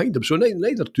point behind them. So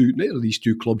neither of these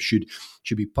two clubs should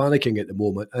be panicking at the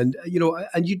moment. And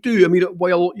and you do. I mean,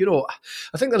 while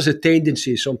I think there's a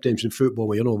tendency sometimes in football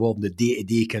when you're not involved in the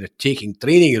day-to-day kind of taking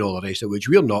training and all the rest of it, which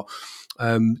we're not.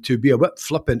 To be a bit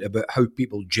flippant about how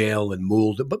people gel and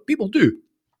mould, but people do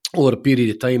over a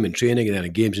period of time in training and then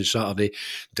in games on Saturday.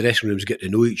 Dressing rooms get to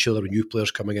know each other with new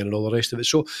players coming in and all the rest of it.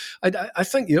 So I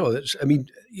think you're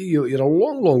a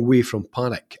long way from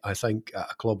panic, I think,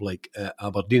 at a club like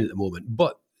Aberdeen at the moment.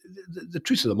 But the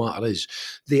truth of the matter is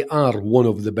they are one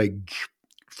of the big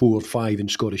 4 or 5 in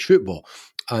Scottish football.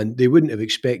 And they wouldn't have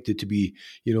expected to be,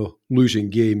 losing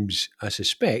games, I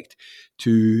suspect,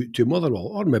 to Motherwell.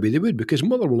 Or maybe they would, because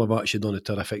Motherwell have actually done a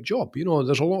terrific job.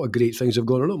 There's a lot of great things have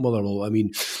gone on at Motherwell. I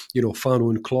mean,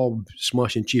 fan-owned club,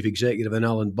 smashing chief executive in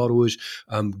Alan Burrows,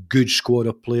 good squad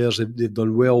of players. They've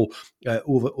done well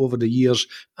over the years,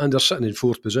 and they're sitting in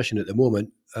 4th position at the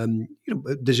moment,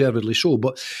 deservedly so.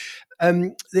 But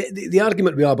the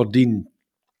argument with Aberdeen,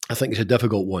 I think it's a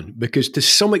difficult one, because to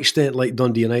some extent, like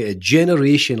Dundee United,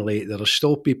 generationally, there are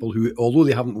still people who, although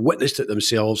they haven't witnessed it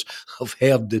themselves, have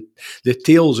heard the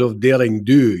tales of daring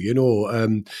do,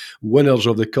 winners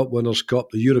of the Cup Winners'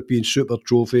 Cup, the European Super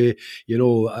Trophy,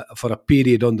 for a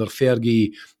period under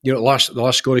Fergie, the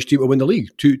last Scottish team to win the league,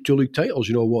 two league titles,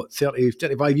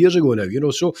 35 years ago now,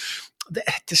 so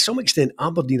to some extent,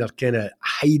 Aberdeen are kind of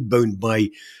hidebound by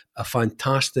a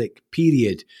fantastic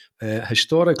period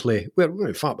historically. Well,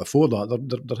 in fact, before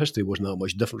that, their history wasn't that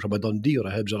much different from a Dundee or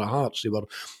a Hibs or a Hearts. They were,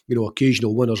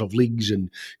 occasional winners of leagues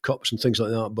and cups and things like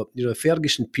that. But the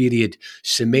Ferguson period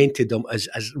cemented them as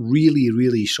really,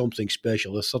 really something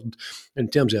special. The third, in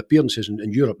terms of appearances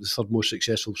in Europe, the third most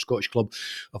successful Scottish club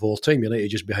of all time. United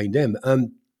just behind them.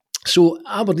 So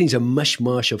Aberdeen's a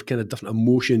mishmash of kind of different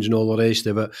emotions and all the rest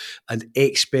of it, and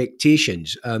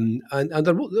expectations. And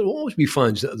there will always be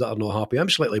fans that are not happy. I'm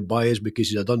slightly biased because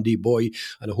he's a Dundee boy,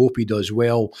 and I hope he does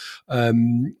well.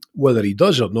 Whether he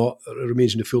does or not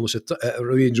remains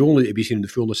remains only to be seen in the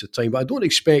fullness of time. But I don't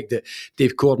expect that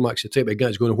Dave Cormack's the type of guy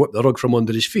who's going to whip the rug from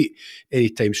under his feet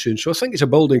anytime soon. So I think it's a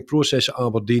building process at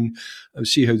Aberdeen, and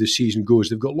see how the season goes.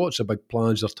 They've got lots of big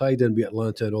plans. They're tied in with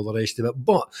Atlanta and all the rest of it.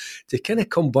 But to kind of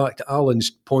come back to Alan's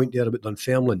point there about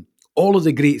Dunfermline, all of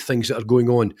the great things that are going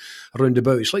on around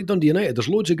about. It's like Dundee United. There's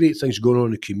loads of great things going on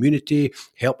in the community,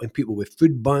 helping people with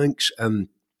food banks,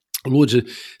 loads of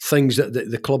things that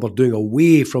the club are doing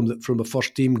away from the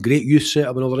first team, great youth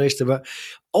setup and all the rest of it.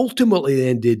 Ultimately, at the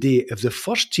end of the day, if the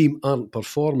first team aren't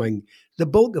performing, the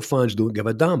bulk of fans don't give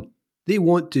a damn. They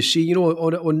want to see,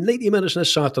 on 90 minutes on a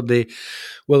Saturday,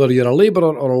 whether you're a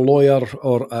labourer or a lawyer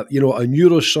or a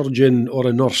neurosurgeon or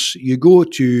a nurse, you go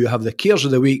to have the cares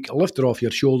of the week lifted off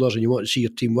your shoulders and you want to see your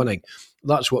team winning.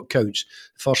 That's what counts.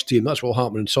 First team, that's what will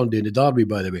happen on Sunday in the Derby,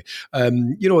 by the way.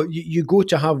 You go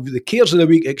to have the cares of the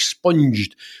week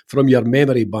expunged from your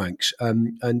memory banks.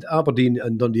 And Aberdeen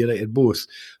and Dundee United both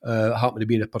happen to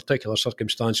be in a particular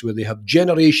circumstance where they have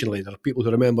generationally, there are people who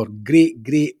remember great,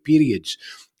 great periods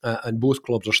and both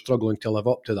clubs are struggling to live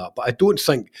up to that. But I don't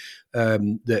think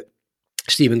that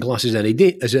Stephen Glass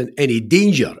is in any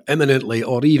danger imminently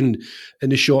or even in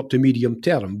the short to medium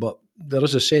term. But there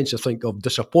is a sense, I think, of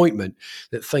disappointment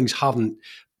that things haven't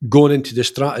gone into the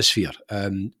stratosphere.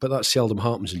 But that seldom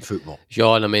happens in football.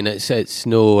 John, I mean, it's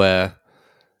no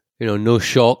no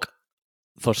shock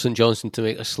for St Johnstone to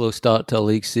make a slow start to a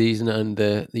league season, and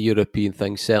the European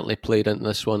thing certainly played into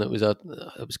this one. It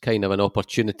was kind of an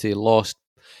opportunity lost.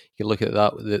 You can look at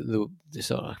that, the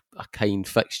sort of a kind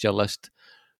fixture list.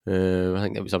 I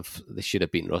think they should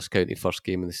have beaten Ross County first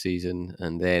game of the season,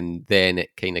 and then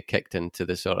it kind of kicked into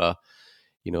the sort of,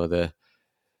 the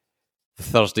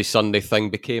Thursday Sunday thing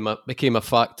became a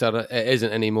factor. It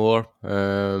isn't anymore.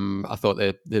 I thought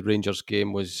the Rangers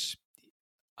game was,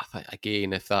 I think,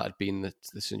 again, if that had been the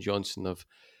St Johnstone of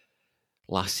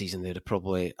last season, they'd have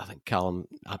probably, I think Callum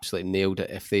absolutely nailed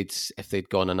it. If they'd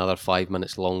gone another 5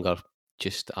 minutes longer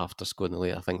just after scoring the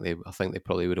late, I think they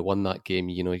probably would have won that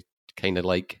game. Kind of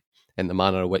like in the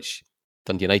manner in which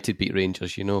Dundee United beat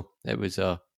Rangers. It was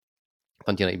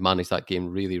Dundee United managed that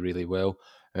game really, really well,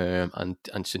 and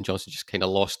St Johnstone just kind of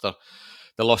lost their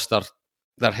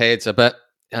heads a bit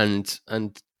and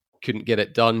couldn't get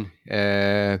it done.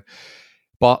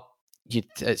 But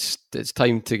it's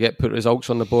time to put results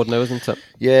on the board now, isn't it?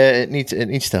 Yeah, it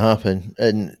needs to happen.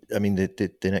 And I mean, the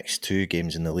next two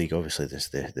games in the league, obviously there's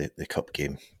the cup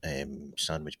game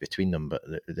sandwiched between them, but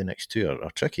the next two are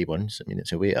tricky ones. I mean,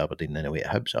 it's away at Aberdeen, then away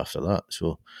at Hibs after that,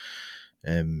 so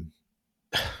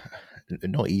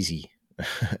not easy,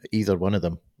 either one of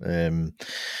them.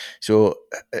 So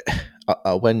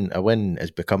a win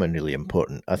is becoming really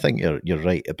important. I think you're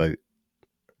right about.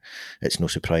 It's no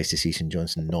surprise to see St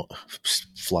Johnstone not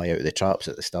fly out of the traps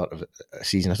at the start of a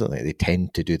season. I don't think they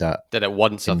tend to do that. Did it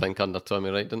once, I think, under Tommy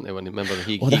Wright, didn't they? When he got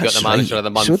the manager of the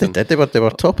month. So they did. They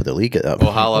were top of the league at that point.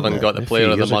 O'Halloran got the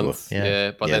player of the month.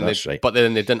 Yeah, but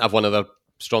then they didn't have one of their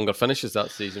stronger finishes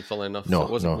that season, funnily enough.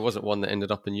 No, so it wasn't one that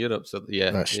ended up in Europe. So yeah,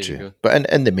 that's true. But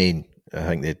in the main, I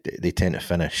think they tend to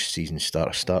finish seasons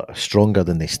start stronger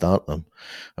than they start them,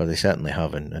 or they certainly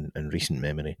have in recent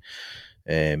memory.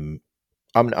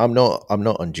 I'm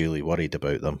not unduly worried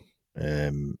about them.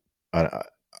 When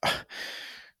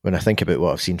I think about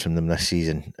what I've seen from them this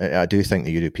season, I do think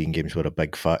the European games were a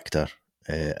big factor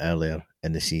earlier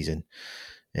in the season.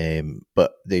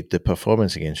 But the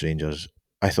performance against Rangers,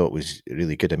 I thought, was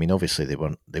really good. I mean, obviously they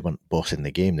weren't bossing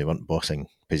the game, they weren't bossing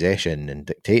possession and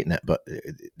dictating it, but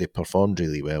they performed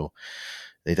really well.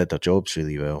 They did their jobs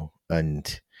really well,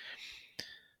 and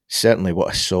certainly what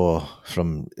I saw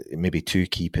from maybe two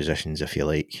key positions, if you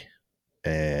like,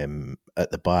 at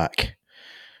the back,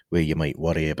 where you might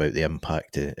worry about the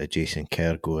impact of Jason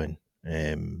Kerr going.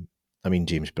 I mean,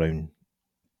 James Brown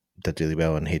did really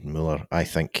well, and Hayden Muller, I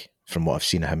think, from what I've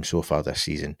seen of him so far this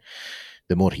season,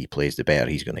 the more he plays, the better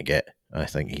he's going to get. I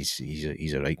think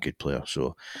he's a right good player,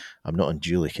 so I'm not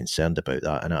unduly concerned about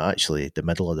that. And actually, the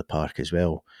middle of the park as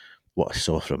well, what I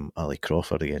saw from Ali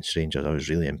Crawford against Rangers, I was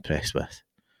really impressed with.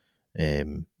 I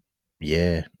mean,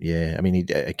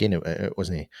 it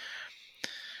wasn't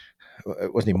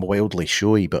wildly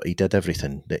showy, but he did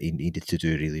everything that he needed to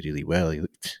do really, really well. He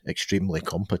looked extremely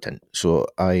competent. So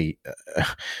I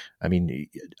mean,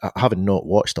 having not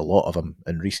watched a lot of him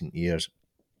in recent years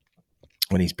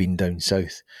when he's been down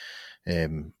south,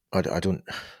 I'm not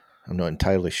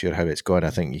entirely sure how it's gone. I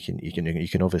think you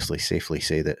can obviously safely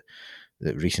say that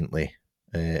recently.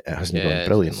 It hasn't gone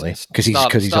brilliantly because he's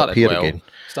up here again.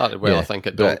 Started well, I think,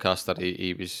 at Doncaster.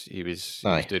 He was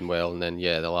doing well, and then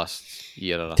the last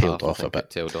year and a half off a bit.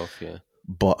 Tailed off. Yeah,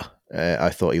 but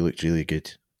I thought he looked really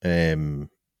good.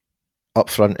 Up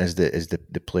front is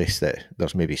the place that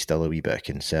there's maybe still a wee bit of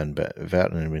concern. But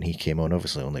Vernon, when he came on,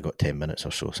 obviously only got 10 minutes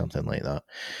or so, something like that.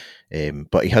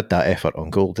 But he had that effort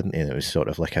on goal, didn't he? And it was sort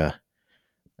of like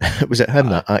was it him,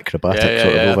 that acrobatic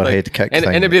sort of overhead kick thing?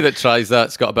 Anybody that tries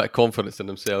that's got a bit of confidence in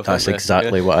themselves. That's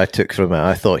exactly what I took from it.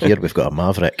 I thought, here we've got a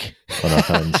maverick on our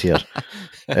hands here.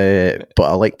 But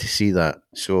I like to see that.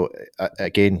 So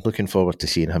again, looking forward to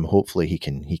seeing him. Hopefully he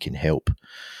can help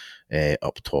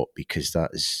up top, because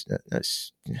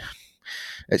that's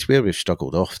it's where we've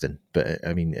struggled often. But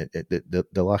I mean,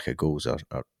 the lack of goals are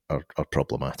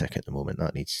problematic at the moment.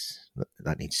 That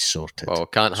needs sorted. Well,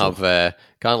 can't let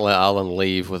Alan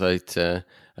leave without our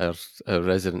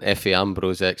resident Effie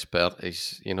Ambrose expert.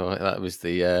 That was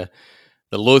the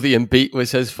Lothian beat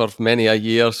was his for many a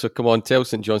year. So come on, tell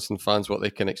St Johnstone fans what they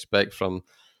can expect from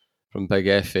Big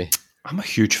Effie. I'm a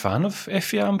huge fan of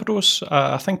Effie Ambrose.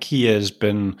 I think he has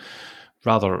been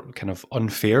rather kind of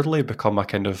unfairly become a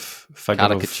kind of figure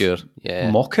caricature,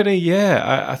 of mockery.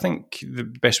 Yeah, I think the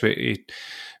best way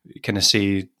to kind of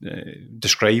say,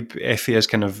 describe Effie is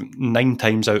kind of 9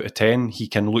 times out of 10, he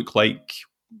can look like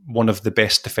one of the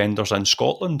best defenders in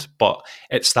Scotland, but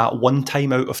it's that 1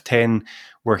 time out of 10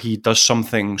 where he does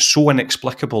something so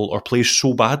inexplicable or plays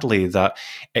so badly that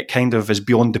it kind of is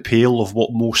beyond the pale of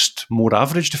what most more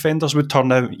average defenders would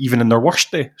turn out, even in their worst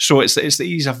day. So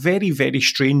he's a very, very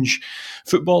strange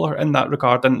footballer in that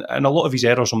regard, and a lot of his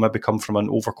errors will maybe come from an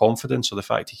overconfidence or the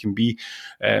fact he can be,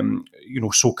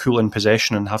 so cool in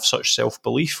possession and have such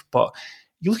self-belief. But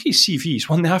you look at his CV, he's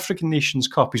won the African Nations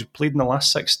Cup, he's played in the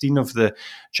last 16 of the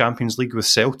Champions League with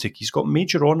Celtic, he's got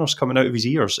major honours coming out of his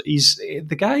ears.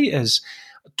 The guy is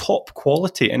top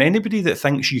quality, and anybody that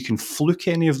thinks you can fluke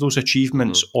any of those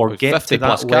achievements or get to that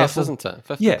level, caps, isn't it?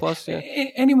 50 plus, yeah.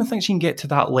 Anyone thinks you can get to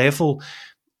that level,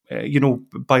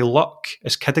 by luck,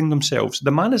 is kidding themselves.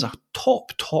 The man is a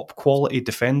top quality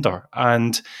defender,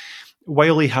 and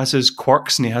while he has his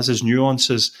quirks and he has his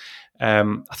nuances, I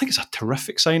think it's a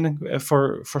terrific signing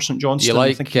for St Johnstone.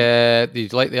 You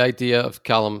like the idea of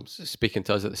Callum speaking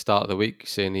to us at the start of the week,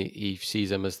 saying he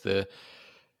sees him as the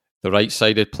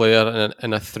right-sided player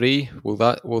in a 3. Will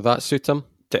that suit him?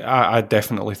 I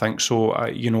definitely think so.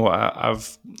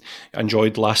 I've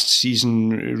enjoyed last season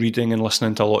reading and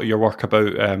listening to a lot of your work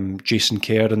about Jason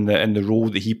Kerr and the role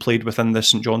that he played within the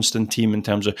St Johnstone team in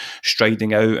terms of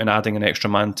striding out and adding an extra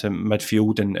man to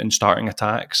midfield and starting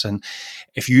attacks. And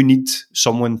if you need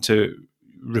someone to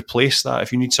replace that,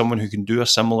 if you need someone who can do a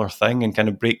similar thing and kind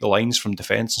of break the lines from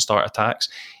defence and start attacks,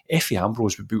 Effie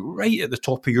Ambrose would be right at the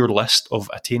top of your list of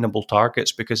attainable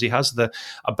targets, because he has the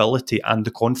ability and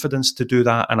the confidence to do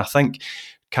that. And I think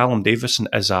Callum Davidson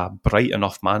is a bright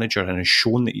enough manager and has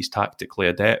shown that he's tactically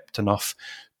adept enough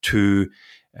to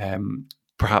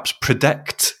perhaps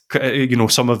predict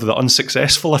some of the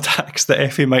unsuccessful attacks that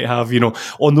Effie might have.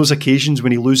 On those occasions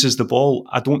when he loses the ball,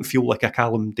 I don't feel like a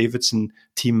Callum Davidson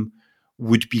team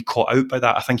would be caught out by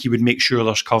that. I think he would make sure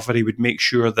there's cover. He would make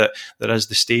sure that there is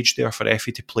the stage there for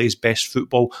Effie to play his best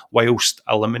football whilst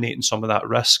eliminating some of that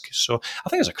risk. So I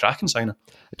think it's a cracking signing.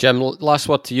 Jim, last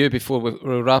word to you before we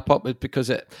wrap up,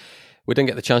 because we didn't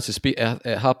get the chance to speak.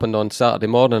 It happened on Saturday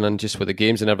morning, and just with the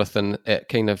games and everything, it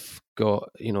kind of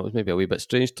got, it was maybe a wee bit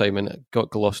strange time, and it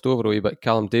got glossed over a wee bit.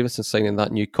 Callum Davidson signing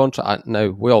that new contract. Now,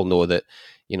 we all know that,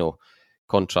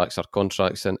 contracts are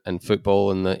contracts in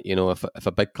football, and that, if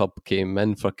a big club came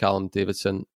in for Callum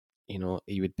Davidson,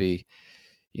 he would be,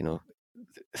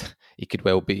 he could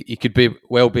well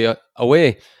be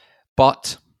away.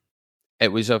 But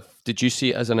it was did you see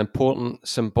it as an important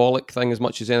symbolic thing as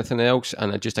much as anything else,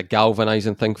 and just a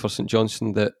galvanising thing for St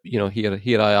Johnstone that,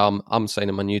 here I am, I'm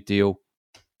signing my new deal,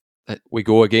 we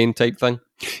go again type thing?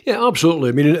 Yeah, absolutely.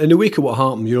 I mean, in the wake of what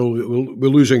happened, we're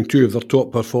losing 2 of their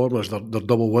top performers, their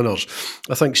double winners.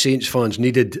 I think Saints fans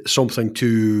needed something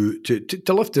to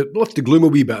lift the gloom a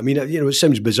wee bit. I mean, it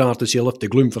sounds bizarre to say lift the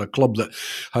gloom for a club that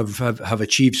have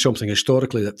achieved something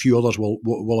historically that few others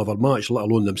will ever match, let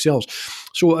alone themselves.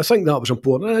 So I think that was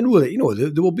important. And I know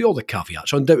that there will be all the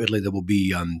caveats. Undoubtedly, there will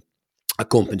be a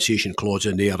compensation clause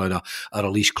in there and a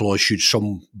release clause should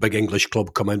some big English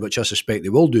club come in, which I suspect they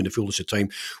will do in the fullness of time,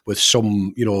 with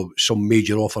some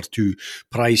major offer to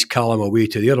prize Callum away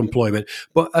to their employment.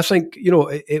 But I think,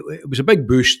 it was a big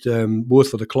boost, both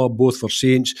for the club, both for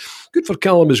Saints, good for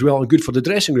Callum as well, and good for the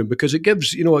dressing room, because it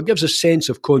gives a sense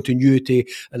of continuity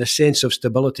and a sense of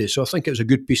stability. So I think it was a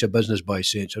good piece of business by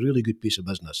Saints, a really good piece of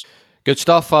business. Good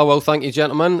stuff. Well, thank you,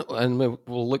 gentlemen, and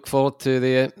we'll look forward to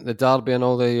the derby and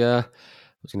all the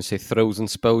I was going to say thrills and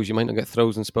spills. You might not get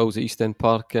thrills and spills at East End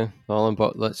Park, Alan,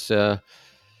 but let's hope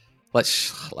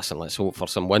for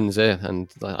some wins, And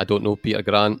I don't know Peter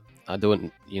Grant. I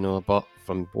don't, but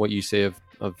from what you say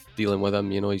of dealing with him,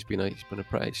 he's been a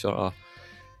pretty sort of,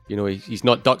 he's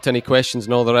not ducked any questions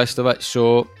and all the rest of it.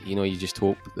 So you just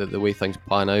hope that the way things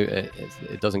pan out,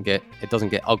 it doesn't get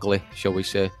ugly, shall we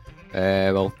say?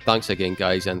 Well, thanks again,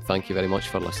 guys, and thank you very much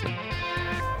for listening.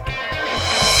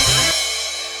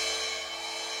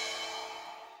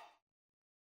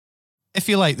 If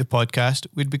you like the podcast,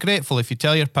 we'd be grateful if you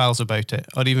tell your pals about it,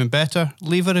 or even better,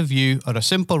 leave a review or a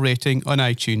simple rating on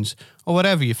iTunes or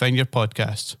wherever you find your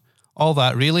podcasts. All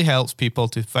that really helps people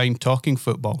to find Talking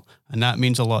Football, and that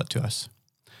means a lot to us.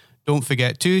 Don't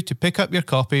forget to pick up your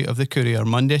copy of The Courier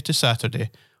Monday to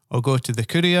Saturday, or go to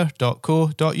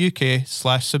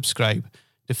thecourier.co.uk/subscribe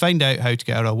to find out how to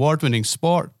get our award-winning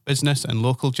sport, business and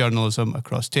local journalism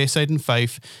across Tayside and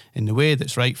Fife in the way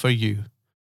that's right for you.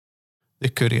 The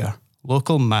Courier.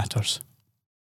 Local matters.